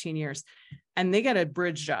 10 or 15 years, and they get a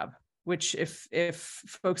bridge job, which if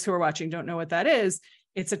folks who are watching don't know what that is,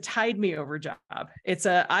 it's a tide me over job. It's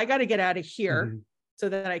I got to get out of here so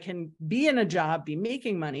that I can be in a job, be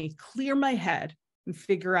making money, clear my head, and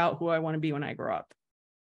figure out who I want to be when I grow up.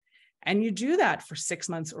 And you do that for 6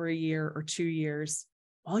 months or a year or 2 years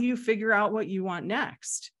while you figure out what you want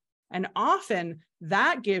next. And often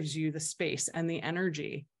that gives you the space and the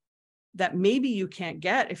energy that maybe you can't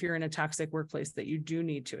get if you're in a toxic workplace that you do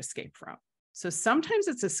need to escape from. So sometimes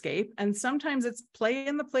it's escape, and sometimes it's play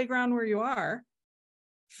in the playground where you are,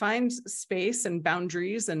 find space and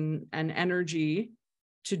boundaries and energy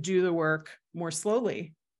to do the work more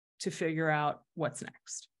slowly to figure out what's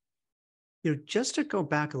next. Just to go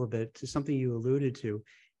back a little bit to something you alluded to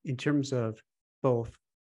in terms of both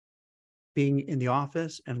being in the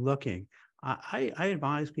office and looking, I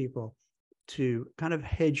advise people to kind of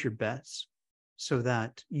hedge your bets so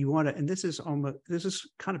that you want to, and this is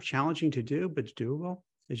kind of challenging to do, but it's doable,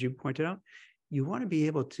 as you pointed out. You want to be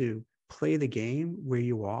able to play the game where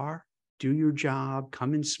you are, do your job,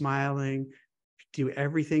 come in smiling, do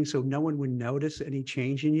everything so no one would notice any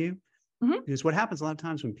change in you. Because what happens a lot of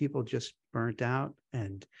times when people just burnt out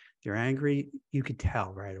and they're angry, you could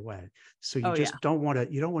tell right away. So you don't want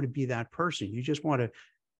to be that person. You just want to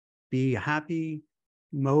be happy,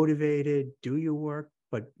 motivated, do your work.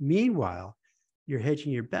 But meanwhile, you're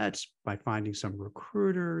hedging your bets by finding some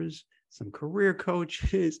recruiters, some career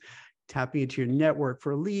coaches, tapping into your network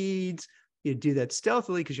for leads. You do that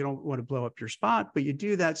stealthily because you don't want to blow up your spot, but you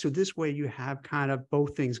do that so this way you have kind of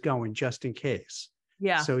both things going just in case.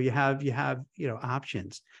 Yeah. So you have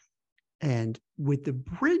options. And with the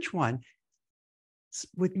bridge one,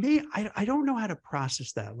 with me, I don't know how to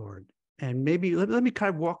process that, Lord. And maybe let me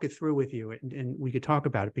kind of walk it through with you, and we could talk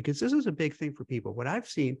about it, because this is a big thing for people. What I've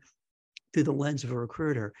seen through the lens of a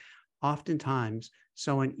recruiter, oftentimes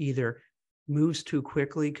someone either moves too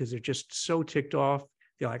quickly because they're just so ticked off.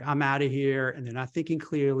 They're like, I'm out of here. And they're not thinking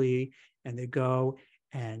clearly. And they go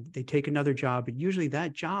and they take another job. And usually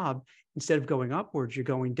that job, instead of going upwards, you're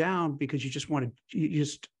going down because you're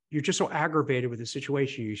just so aggravated with the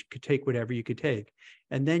situation. You could take whatever you could take.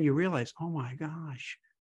 And then you realize, oh my gosh,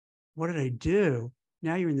 what did I do?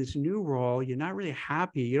 Now you're in this new role. You're not really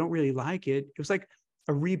happy. You don't really like it. It was like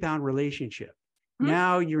a rebound relationship.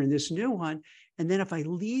 Now you're in this new one. And then if I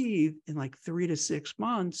leave in like 3 to 6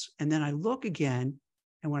 months, and then I look again,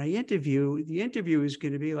 and when I interview, the interview is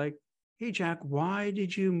going to be like, hey, Jack, why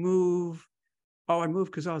did you move? Oh, I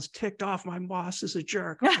moved because I was ticked off. My boss is a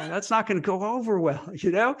jerk. Oh, that's not going to go over well,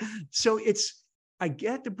 So I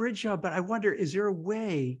get the bridge job, but I wonder, is there a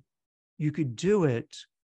way you could do it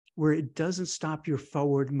where it doesn't stop your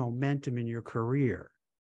forward momentum in your career?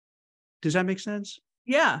 Does that make sense?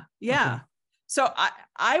 Yeah. Okay. So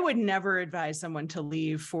I would never advise someone to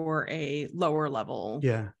leave for a lower level,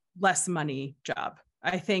 less money job.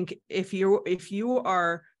 I think if you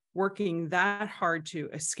are working that hard to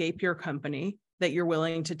escape your company, that you're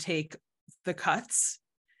willing to take the cuts,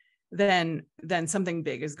 then something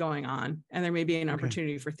big is going on. And there may be an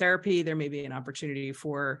opportunity for therapy. There may be an opportunity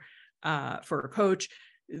for a coach.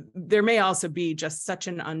 There may also be just such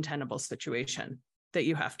an untenable situation that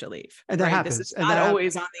you have to leave. And that happens. This is not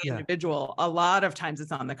always on the individual. A lot of times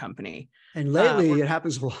it's on the company. And lately it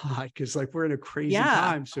happens a lot because we're in a crazy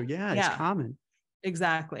time. So it's common.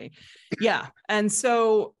 Exactly. Yeah. And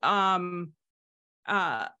so,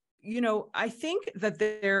 I think that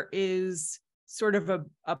there is sort of a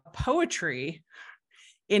poetry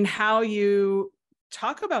in how you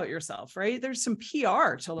talk about yourself, right? There's some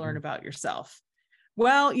PR to learn about yourself.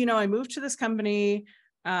 Well, I moved to this company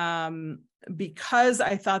because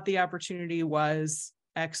I thought the opportunity was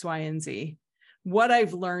X, Y, and Z. What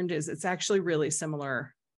I've learned is it's actually really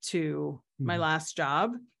similar to my last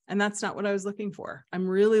job. And that's not what I was looking for. I'm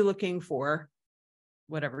really looking for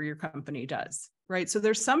whatever your company does, right? So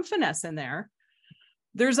there's some finesse in there.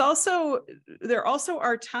 There also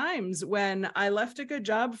are times when I left a good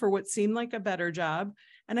job for what seemed like a better job,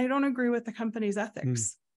 and I don't agree with the company's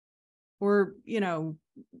ethics. Or,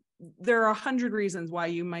 there are 100 reasons why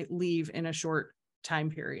you might leave in a short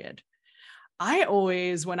time period.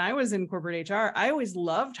 When I was in corporate HR, I always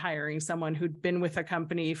loved hiring someone who'd been with a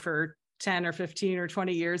company for 10 or 15 or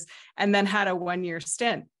 20 years and then had a 1-year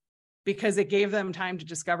stint, because it gave them time to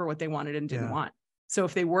discover what they wanted and didn't want. So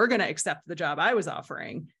if they were going to accept the job I was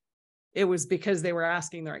offering, it was because they were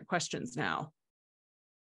asking the right questions now.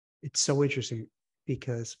 It's so interesting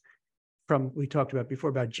because we talked about before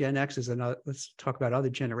about Gen X's, and let's talk about other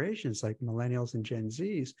generations like millennials and Gen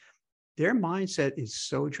Zs. their mindset is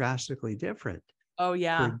so drastically different. Oh,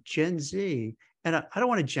 yeah. For Gen Z, and I don't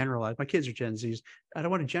want to generalize, my kids are Gen Zs. I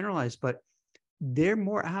don't want to generalize, but they're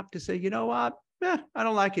more apt to say, you know what? I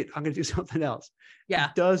don't like it. I'm going to do something else. Yeah.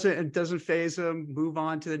 It doesn't phase them. Move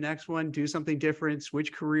on to the next one, do something different,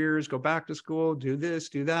 switch careers, go back to school, do this,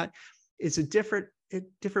 do that. It's a different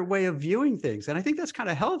way of viewing things. And I think that's kind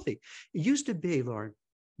of healthy. It used to be, Lauren,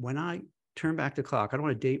 when I turn back the clock, I don't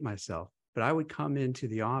want to date myself, but I would come into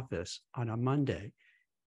the office on a Monday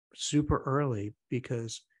super early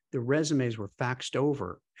because the resumes were faxed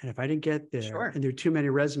over. And if I didn't get there, and there are too many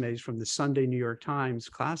resumes from the Sunday New York Times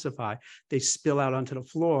classify, they spill out onto the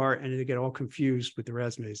floor and they get all confused with the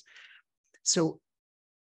resumes. So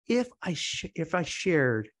if I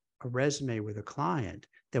shared a resume with a client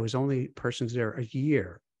that was only person's there a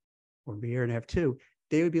year or a year and a half, two,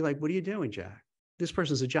 they would be like, what are you doing, Jack? This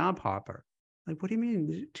person's a job hopper. Like, what do you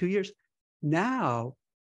mean 2 years? Now,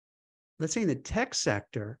 let's say in the tech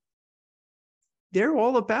sector, they're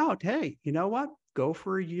all about, hey, you know what? Go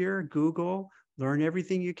for a year, Google, learn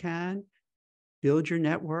everything you can, build your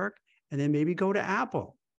network, and then maybe go to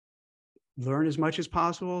Apple. Learn as much as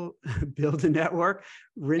possible, build a network,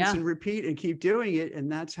 rinse and repeat, and keep doing it.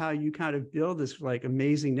 And that's how you kind of build this like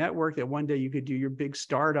amazing network that one day you could do your big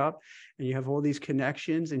startup and you have all these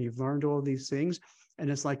connections and you've learned all these things. And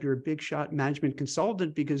it's like you're a big shot management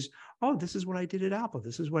consultant because, oh, this is what I did at Apple.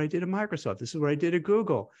 This is what I did at Microsoft. This is what I did at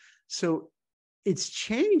Google. So it's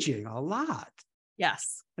changing a lot.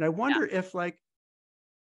 Yes. And I wonder if like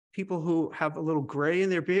people who have a little gray in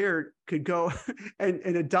their beard could go and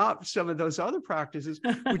adopt some of those other practices,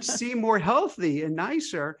 which seem more healthy and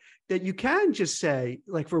nicer, that you can just say,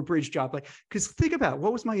 like for a bridge job, like, because think about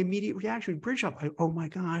what was my immediate reaction with bridge job? Oh my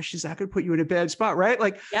gosh, is that going to put you in a bad spot? Right?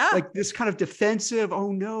 Like, like this kind of defensive,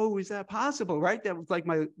 oh no, is that possible? Right? That was like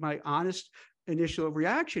my honest initial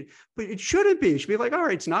reaction, but it shouldn't be. It should be like, all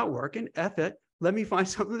right, it's not working. F it. Let me find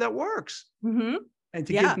something that works. Mm-hmm. And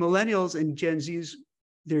to give millennials and Gen Zs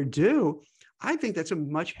their due, I think that's a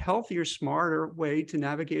much healthier, smarter way to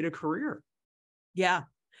navigate a career. Yeah.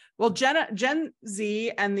 Well, Gen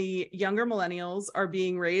Z and the younger millennials are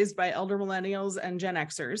being raised by elder millennials and Gen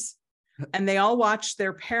Xers, and they all watch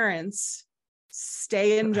their parents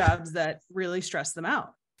stay in jobs that really stress them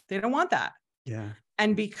out. They don't want that. Yeah.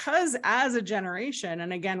 And because as a generation,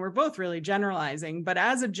 and again, we're both really generalizing, but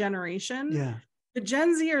as a generation, the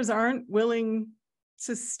Gen Zers aren't willing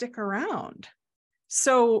to stick around.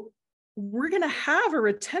 So we're going to have a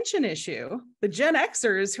retention issue. The Gen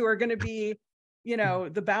Xers who are going to be, you know,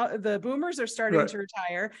 the boomers are starting to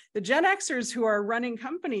retire. The Gen Xers who are running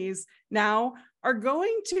companies now are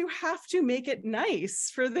going to have to make it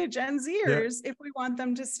nice for the Gen Zers if we want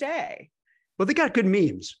them to stay. Well, they got good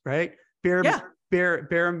memes, right? Bare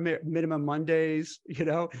minimum Mondays, you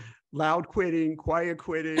know, loud quitting, quiet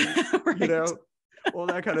quitting, you know, all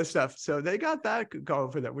that kind of stuff. So they got that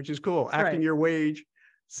going for them, which is cool. Acting your wage.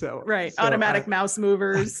 So automatic mouse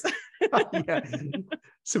movers.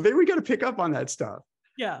 So maybe we got to pick up on that stuff.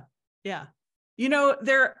 Yeah. You know,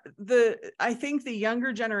 I think the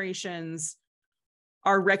younger generations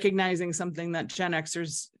are recognizing something that Gen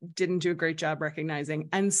Xers didn't do a great job recognizing.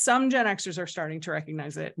 And some Gen Xers are starting to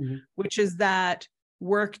recognize it, which is that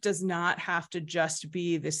work does not have to just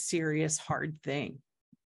be this serious, hard thing.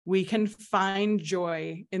 We can find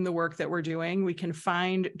joy in the work that we're doing. We can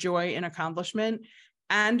find joy in accomplishment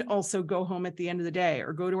and also go home at the end of the day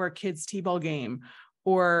or go to our kids' t-ball game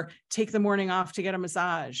or take the morning off to get a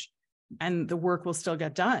massage, and the work will still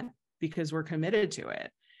get done because we're committed to it.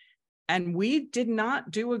 And we did not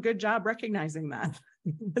do a good job recognizing that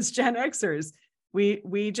as Gen Xers.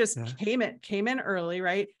 We just came in early,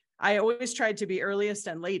 right? I always tried to be earliest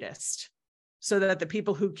and latest so that the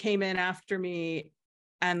people who came in after me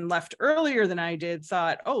and left earlier than I did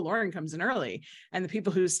thought, oh, Lauren comes in early. And the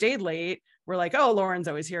people who stayed late were like, oh, Lauren's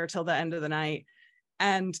always here till the end of the night.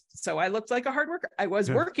 And so I looked like a hard worker. I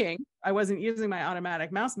was working. I wasn't using my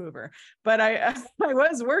automatic mouse mover, but I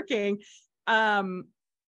was working.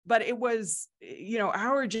 But it was, you know,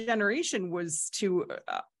 our generation was to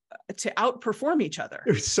outperform each other.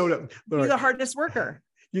 So be the hardest worker.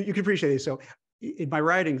 You can appreciate it. So in my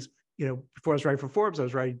writings, you know, before I was writing for Forbes, I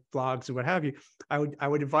was writing blogs and what have you. I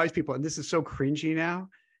would advise people, and this is so cringy now,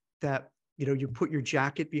 that, you know, you put your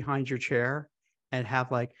jacket behind your chair and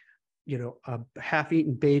have like, you know, a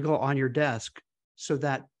half-eaten bagel on your desk so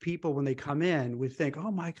that people, when they come in, would think, oh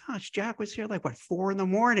my gosh, Jack was here like, what, 4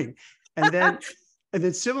 a.m. And then, and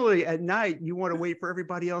then similarly at night, you want to wait for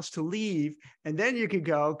everybody else to leave. And then you can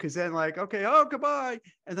go, because then like, okay, oh, goodbye.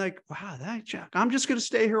 And like, wow, that Jack, I'm just going to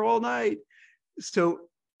stay here all night. So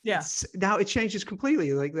Yeah. Now it changes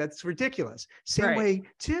completely. Like, that's ridiculous. Same way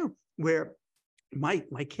too, where my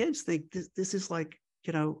kids think this is like,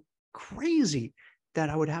 crazy that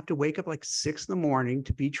I would have to wake up like 6 a.m.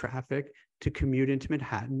 to beat traffic to commute into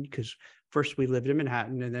Manhattan, because first we lived in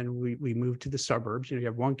Manhattan and then we moved to the suburbs. You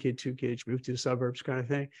have 1 kid, 2 kids, move to the suburbs kind of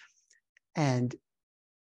thing. And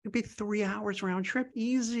it'd be 3 hours round trip,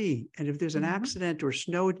 easy. And if there's an accident or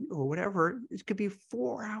snow or whatever, it could be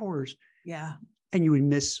 4 hours. Yeah. And you would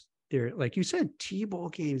miss their, like you said, T-ball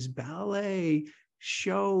games, ballet,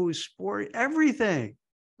 shows, sport, everything.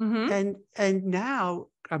 And now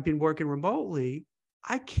I've been working remotely.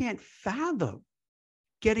 I can't fathom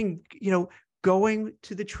getting, going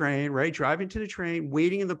to the train, right? Driving to the train,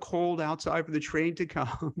 waiting in the cold outside for the train to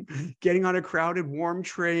come, getting on a crowded, warm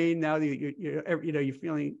train. Now you're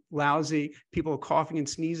feeling lousy. People are coughing and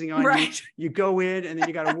sneezing on you. You go in and then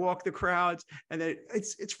you got to walk the crowds. And then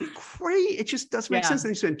it's great. It just doesn't make sense. Then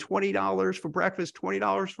you spend $20 for breakfast,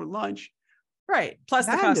 $20 for lunch. Right. Plus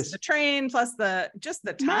the cost of the train, plus the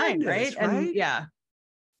time, right? And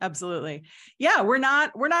absolutely. Yeah, we're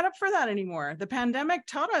not up for that anymore. The pandemic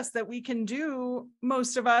taught us that we can do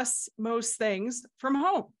most things from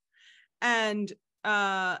home. And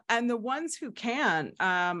the ones who can,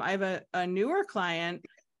 I have a newer client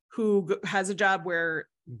who has a job where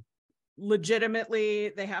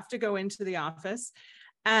legitimately they have to go into the office,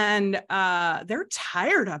 and they're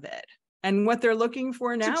tired of it. And what they're looking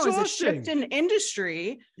for now is a shift in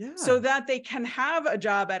industry so that they can have a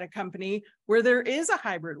job at a company where there is a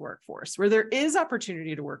hybrid workforce, where there is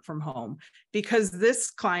opportunity to work from home, because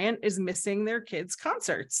this client is missing their kids'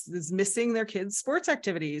 concerts, is missing their kids' sports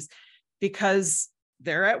activities, because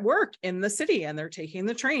they're at work in the city and they're taking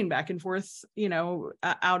the train back and forth,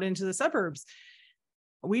 out into the suburbs.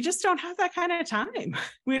 We just don't have that kind of time.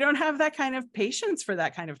 We don't have that kind of patience for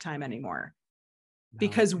that kind of time anymore.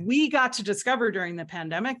 Because we got to discover during the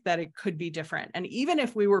pandemic that it could be different. And even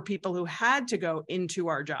if we were people who had to go into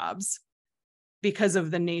our jobs because of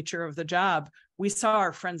the nature of the job, we saw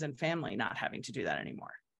our friends and family not having to do that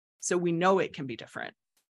anymore. So we know it can be different.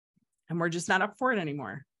 And we're just not up for it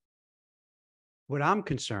anymore. What I'm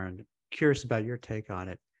curious about your take on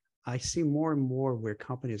it. I see more and more where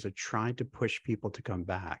companies are trying to push people to come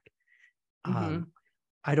back. I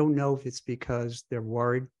don't know if it's because they're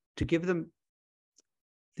worried. To give them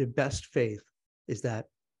the best faith is that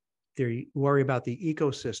they worry about the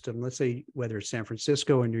ecosystem. Let's say whether it's San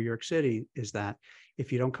Francisco or New York City, is that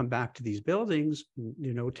if you don't come back to these buildings,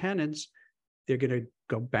 tenants, they're going to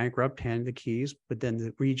go bankrupt, hand the keys. But then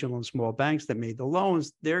the regional and small banks that made the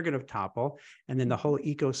loans, they're going to topple. And then the whole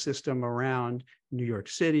ecosystem around New York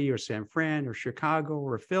City or San Fran or Chicago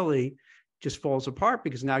or Philly just falls apart,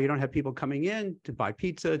 because now you don't have people coming in to buy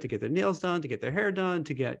pizza, to get their nails done, to get their hair done,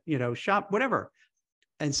 to get, shop, whatever.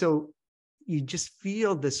 And so you just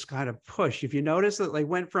feel this kind of push. If you notice that, like,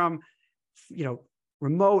 went from,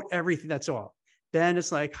 remote, everything, that's all. Then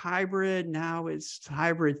it's like hybrid. Now it's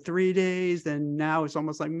hybrid 3 days. Then now it's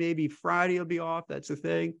almost like maybe Friday will be off. That's the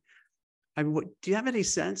thing. I mean, do you have any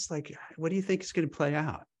sense? Like, what do you think is going to play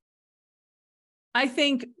out? I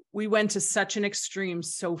think we went to such an extreme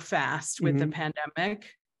so fast with the pandemic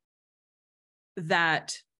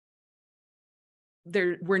that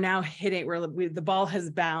we're now hitting where the ball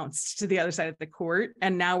has bounced to the other side of the court,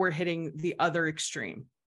 and now we're hitting the other extreme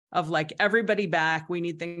of like, everybody back. We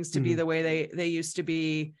need things to be the way they used to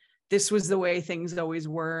be. This was the way things always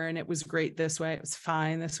were, and it was great this way. It was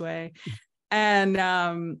fine this way. And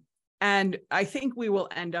I think we will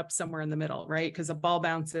end up somewhere in the middle, right? Because the ball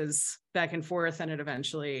bounces back and forth and it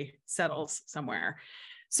eventually settles somewhere.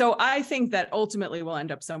 So I think that ultimately we'll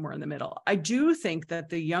end up somewhere in the middle. I do think that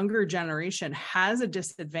the younger generation has a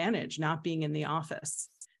disadvantage not being in the office.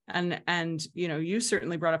 And you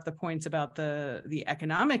certainly brought up the points about the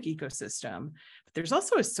economic ecosystem, but there's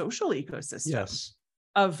also a social ecosystem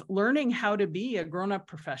of learning how to be a grown-up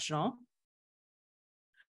professional,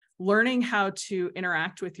 learning how to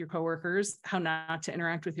interact with your coworkers, how not to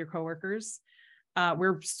interact with your coworkers.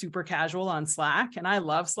 We're super casual on Slack, and I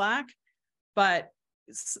love Slack, but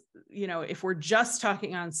if we're just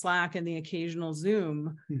talking on Slack and the occasional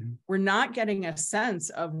Zoom, we're not getting a sense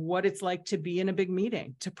of what it's like to be in a big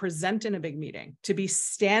meeting, to present in a big meeting, to be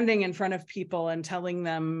standing in front of people and telling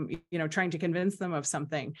them, trying to convince them of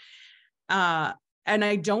something. And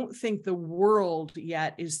I don't think the world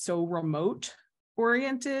yet is so remote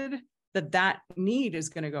oriented that need is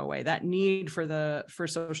going to go away. That need for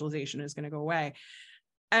socialization is going to go away.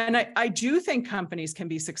 And I do think companies can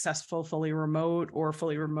be successful fully remote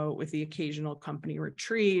with the occasional company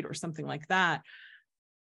retreat or something like that.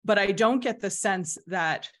 But I don't get the sense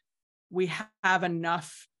that we have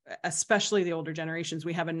enough especially the older generations,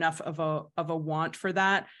 we have enough of a want for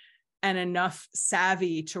that and enough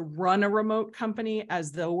savvy to run a remote company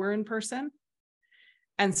as though we're in person.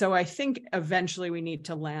 And so I think eventually we need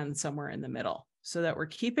to land somewhere in the middle so that we're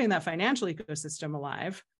keeping that financial ecosystem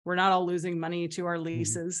alive. We're not all losing money to our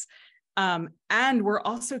leases. And we're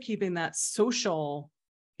also keeping that social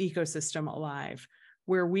ecosystem alive,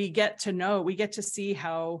 where we get to see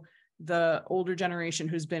how the older generation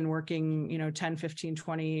who's been working, 10, 15,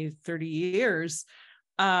 20, 30 years,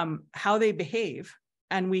 how they behave.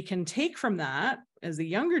 And we can take from that as the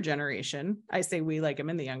younger generation. I say we, like I'm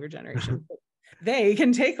in the younger generation. They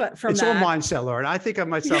can take from it's that. It's all mindset, Lauren. I think of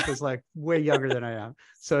myself as like way younger than I am.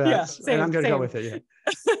 So that's, and I'm going to go with it.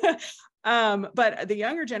 Yeah. But the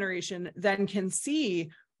younger generation then can see,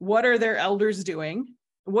 what are their elders doing?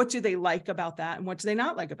 What do they like about that? And what do they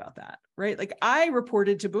not like about that? Right? Like, I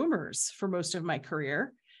reported to boomers for most of my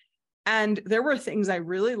career. And there were things I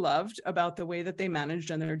really loved about the way that they managed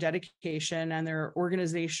and their dedication and their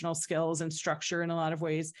organizational skills and structure in a lot of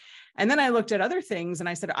ways. And then I looked at other things and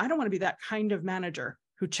I said, I don't want to be that kind of manager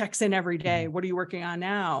who checks in every day. What are you working on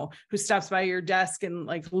now? Who stops by your desk and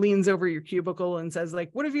like leans over your cubicle and says, like,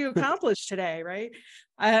 what have you accomplished today? Right.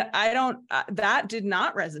 That did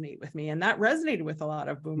not resonate with me. And that resonated with a lot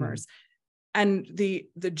of boomers. And the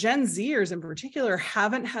Gen Zers in particular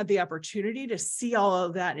haven't had the opportunity to see all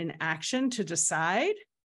of that in action to decide.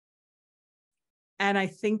 And I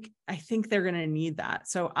think they're going to need that.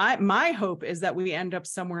 So my hope is that we end up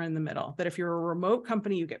somewhere in the middle, that if you're a remote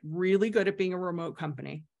company, you get really good at being a remote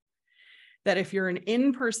company. That if you're an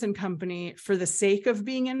in-person company, for the sake of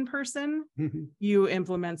being in person, you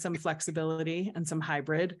implement some flexibility and some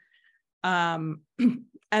hybrid.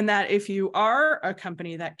 And that if you are a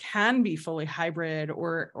company that can be fully hybrid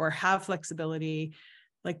or have flexibility,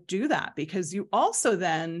 like, do that, because you also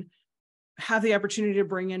then have the opportunity to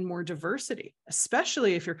bring in more diversity,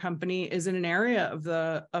 especially if your company is in an area of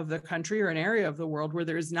the country or an area of the world where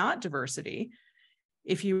there's not diversity.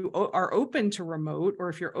 If you are open to remote, or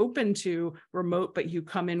if you're open to remote, but you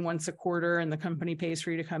come in once a quarter and the company pays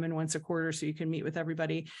for you to come in once a quarter so you can meet with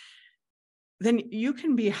everybody, then you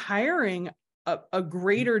can be hiring a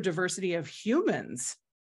greater diversity of humans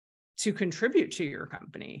to contribute to your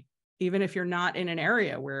company, even if you're not in an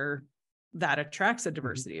area where that attracts a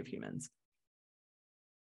diversity of humans.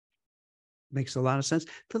 Makes a lot of sense.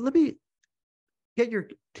 But let me get your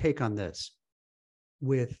take on this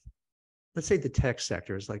with, let's say, the tech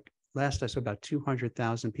sectors. Like, last I saw, about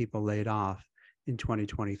 200,000 people laid off in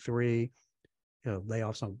 2023,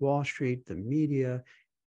 layoffs on Wall Street, the media.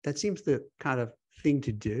 That seems the kind of thing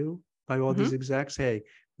to do by all these execs. Hey,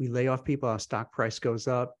 we lay off people, our stock price goes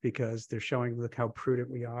up because they're showing, look how prudent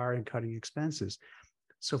we are in cutting expenses.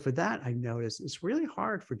 So for that, I noticed it's really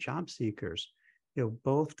hard for job seekers,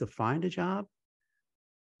 both to find a job,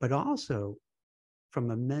 but also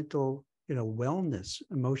from a mental, wellness,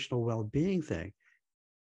 emotional well-being thing.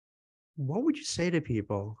 What would you say to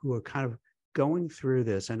people who are kind of going through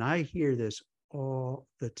this? And I hear this all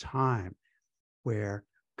the time, where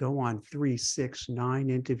go on 3, 6, 9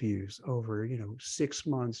 interviews over, 6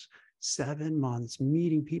 months, 7 months,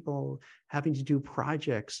 meeting people, having to do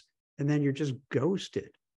projects, and then you're just ghosted.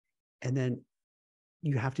 And then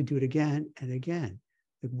you have to do it again and again.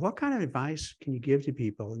 Like, what kind of advice can you give to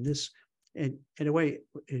people in this? And in a way,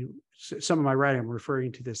 some of my writing, I'm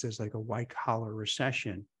referring to this as like a white collar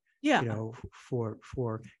recession. Yeah. For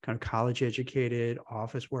kind of college educated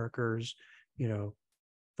office workers,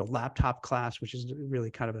 the laptop class, which is really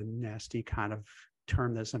kind of a nasty kind of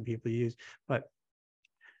term that some people use. But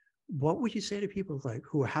what would you say to people like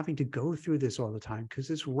who are having to go through this all the time? Because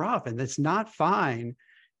it's rough and it's not fine,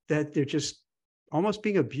 that they're just almost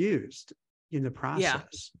being abused in the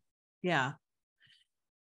process. Yeah.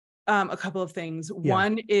 A couple of things. Yeah.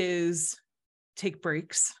 One is take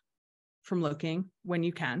breaks from looking when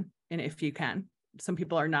you can, and if you can. Some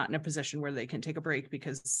people are not in a position where they can take a break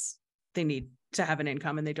because they need to have an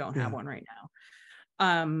income and they don't have one right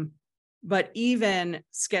now. But even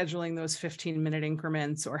scheduling those 15-minute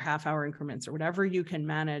increments or half-hour increments or whatever you can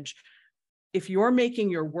manage, if you're making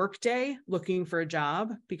your workday looking for a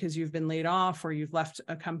job because you've been laid off or you've left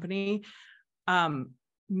a company,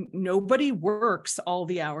 nobody works all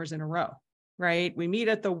the hours in a row, right? We meet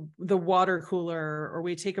at the water cooler, or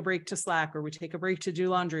we take a break to Slack, or we take a break to do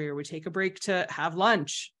laundry, or we take a break to have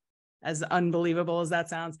lunch, as unbelievable as that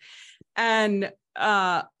sounds. And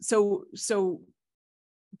so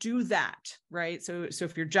do that, right? So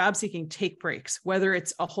if you're job seeking, take breaks, whether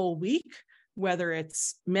it's a whole week, whether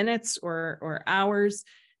it's minutes or hours,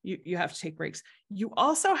 you have to take breaks. You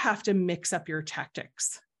also have to mix up your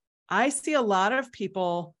tactics. I see a lot of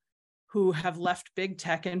people who have left big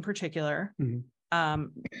tech in particular,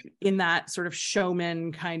 in that sort of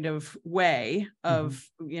showman kind of way of,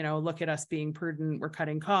 look at us being prudent, we're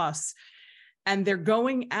cutting costs. And they're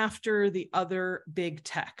going after the other big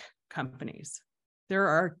tech companies. There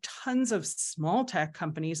are tons of small tech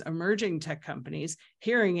companies, emerging tech companies.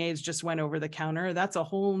 Hearing aids just went over the counter. That's a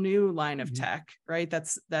whole new line of tech, right?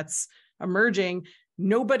 That's emerging.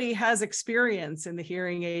 Nobody has experience in the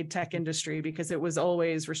hearing aid tech industry because it was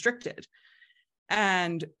always restricted.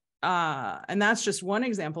 And that's just one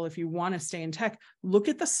example. If you want to stay in tech, look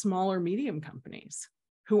at the smaller medium companies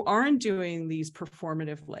who aren't doing these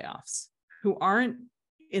performative layoffs, who aren't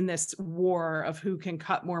in this war of who can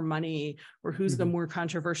cut more money or who's the more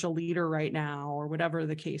controversial leader right now, or whatever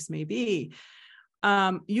the case may be.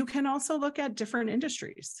 You can also look at different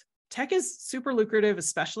industries. Tech is super lucrative,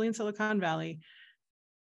 especially in Silicon Valley,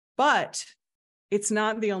 but it's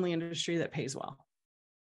not the only industry that pays well.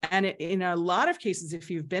 And in a lot of cases, if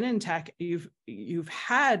you've been in tech, you've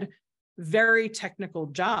had very technical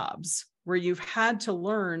jobs where you've had to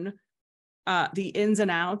learn the ins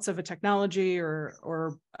and outs of a technology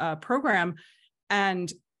or a program.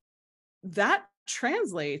 And that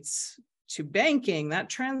translates to banking, that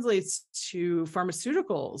translates to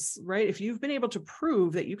pharmaceuticals, right? If you've been able to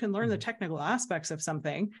prove that you can learn the technical aspects of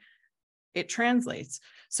something, it translates.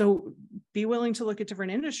 So be willing to look at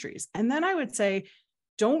different industries. And then I would say,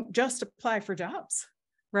 don't just apply for jobs,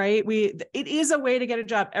 right? It is a way to get a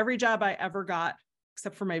job. Every job I ever got,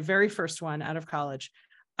 except for my very first one out of college,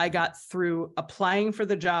 I got through applying for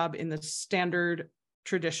the job in the standard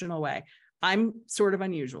traditional way. I'm sort of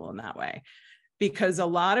unusual in that way because a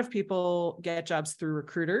lot of people get jobs through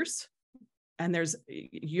recruiters. And there's,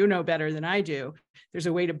 better than I do, there's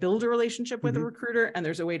a way to build a relationship with a recruiter, and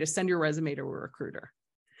there's a way to send your resume to a recruiter.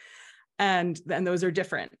 And then those are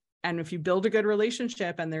different. And if you build a good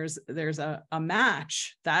relationship and there's a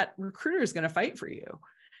match, that recruiter is going to fight for you.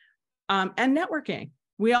 And networking.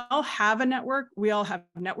 We all have a network. We all have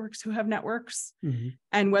networks who have networks.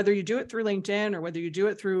 And whether you do it through LinkedIn or whether you do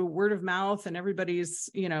it through word of mouth and everybody's,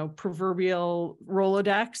 proverbial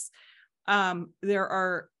Rolodex, there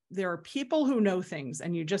are people who know things,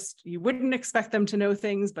 and you wouldn't expect them to know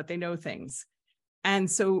things, but they know things.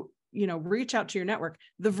 And so, reach out to your network.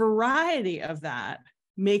 The variety of that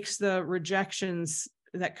makes the rejections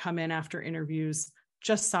that come in after interviews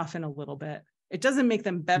just soften a little bit. It doesn't make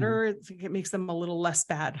them better. It makes them a little less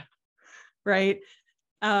bad, right?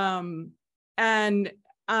 And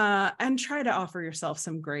try to offer yourself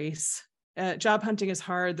some grace. Job hunting is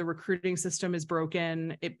hard. The recruiting system is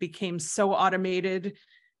broken. It became so automated,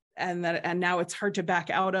 and now it's hard to back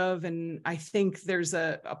out of. And I think there's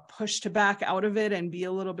a push to back out of it and be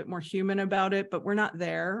a little bit more human about it, but we're not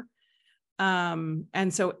there.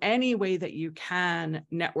 And so any way that you can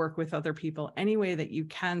network with other people, any way that you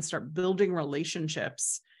can start building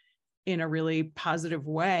relationships in a really positive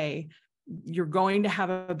way, you're going to have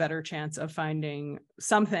a better chance of finding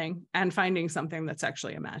something that's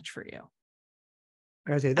actually a match for you.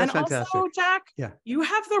 That's and fantastic. Also, Jack, you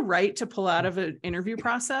have the right to pull out of an interview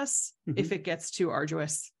process if it gets too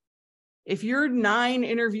arduous. If you're 9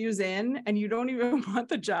 interviews in and you don't even want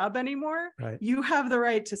the job anymore, you have the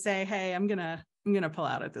right to say, "Hey, I'm gonna pull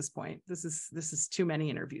out at this point. This is too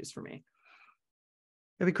many interviews for me."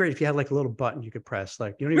 It'd be great if you had like a little button you could press.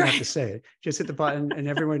 Like you don't even have to say it; just hit the button, and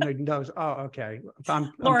everyone knows. Oh, okay.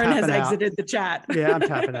 Lauren has exited the chat. Yeah, I'm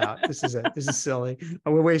tapping out. This is it. This is silly.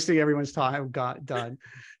 We're wasting everyone's time. Done.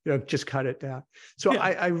 Just cut it down. So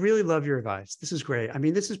I really love your advice. This is great. I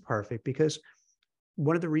mean, this is perfect because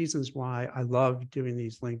one of the reasons why I love doing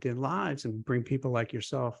these LinkedIn Lives and bring people like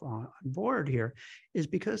yourself on board here is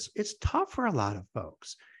because it's tough for a lot of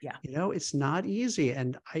folks. Yeah. It's not easy.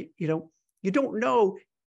 And you don't know,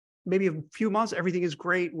 maybe a few months, everything is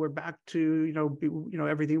great. We're back to,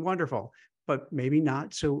 everything wonderful, but maybe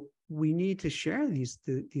not. So we need to share these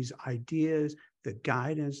ideas, the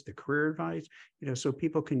guidance, the career advice, so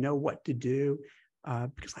people can know what to do.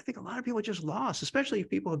 Because I think a lot of people are just lost, especially if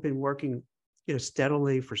people have been working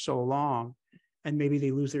steadily for so long, and maybe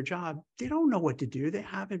they lose their job. They don't know what to do. They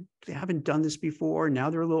haven't done this before. Now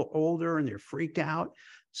they're a little older and they're freaked out.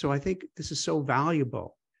 So I think this is so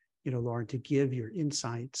valuable, Lauren, to give your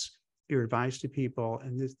insights, your advice to people.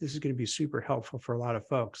 And this is going to be super helpful for a lot of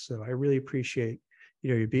folks. So I really appreciate,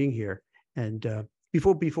 you being here. And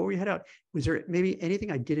before we head out, was there maybe anything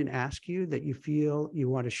I didn't ask you that you feel you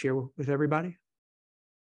want to share with everybody?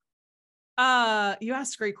 You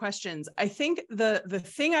asked great questions. I think the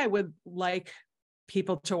thing I would like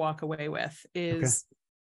people to walk away with is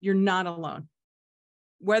you're not alone.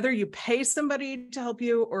 whether you pay somebody to help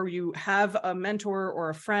you, or you have a mentor or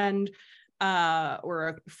a friend,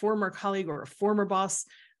 or a former colleague or a former boss,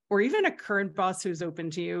 or even a current boss who's open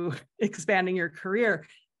to you expanding your career,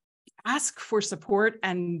 ask for support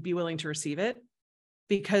and be willing to receive it,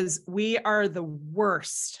 because we are the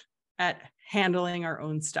worst at handling our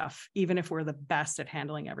own stuff, even if we're the best at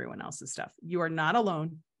handling everyone else's stuff. You are not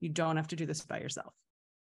alone. You don't have to do this by yourself.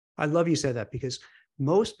 I love you said that, because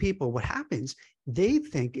most people, what happens, they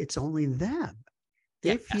think it's only them.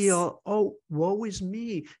 They feel, oh, woe is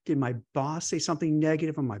me. Did my boss say something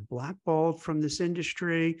negative? Am I blackballed from this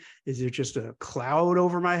industry? Is there just a cloud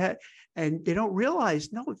over my head? And they don't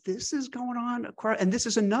realize, no, this is going on across. And this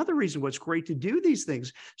is another reason what's great to do these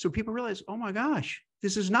things. So people realize, oh my gosh,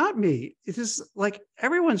 this is not me. It is like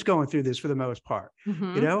everyone's going through this for the most part.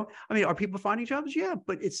 Mm-hmm. You know, I mean, are people finding jobs? Yeah,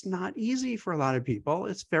 but it's not easy for a lot of people.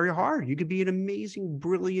 It's very hard. You could be an amazing,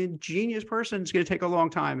 brilliant, genius person. It's going to take a long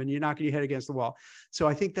time and you're knocking your head against the wall. So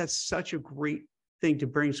I think that's such a great thing to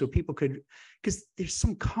bring, so people could, because there's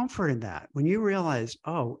some comfort in that. When you realize,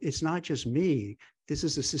 oh, it's not just me. This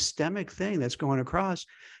is a systemic thing that's going across.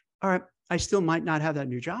 All right, I still might not have that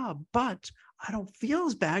new job, but I don't feel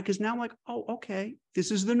as bad, because now I'm like, oh, okay,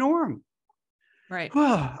 this is the norm. Right.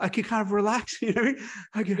 Oh, I could kind of relax. You know,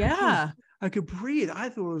 I could, yeah, I could breathe. I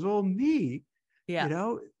thought it was all me. Yeah. You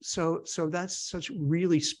know, so that's such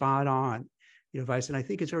really spot on, you know, advice. And I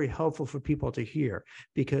think it's very helpful for people to hear,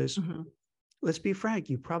 because let's be frank,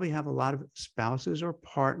 you probably have a lot of spouses or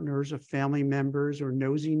partners or family members or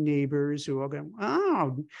nosy neighbors who are going,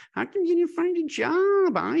 oh, how come you didn't find a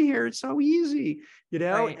job? I hear it's so easy, you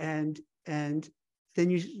know, Right. and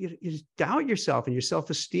then you just doubt yourself and your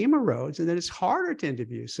self-esteem erodes, and then it's harder to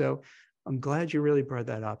interview. So I'm glad you really brought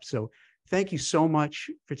that up. So thank you so much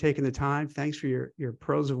for taking the time. Thanks for your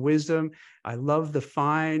pearls of wisdom. I love the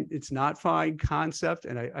fine, it's not fine concept.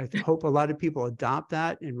 And I hope a lot of people adopt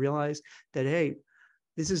that and realize that, hey,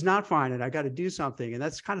 this is not fine and I got to do something. And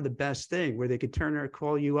that's kind of the best thing, where they could turn or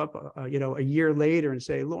call you up, you know, a year later and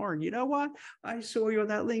say, Lauren, you know what? I saw you on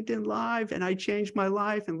that LinkedIn Live and I changed my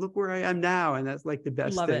life and look where I am now. And that's like the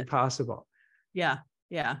best thing possible. Yeah.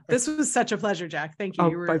 Yeah. This was such a pleasure, Jack. Thank you.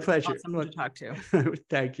 Oh, You were my pleasure. awesome to talk to.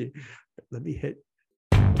 Thank you. Let me hit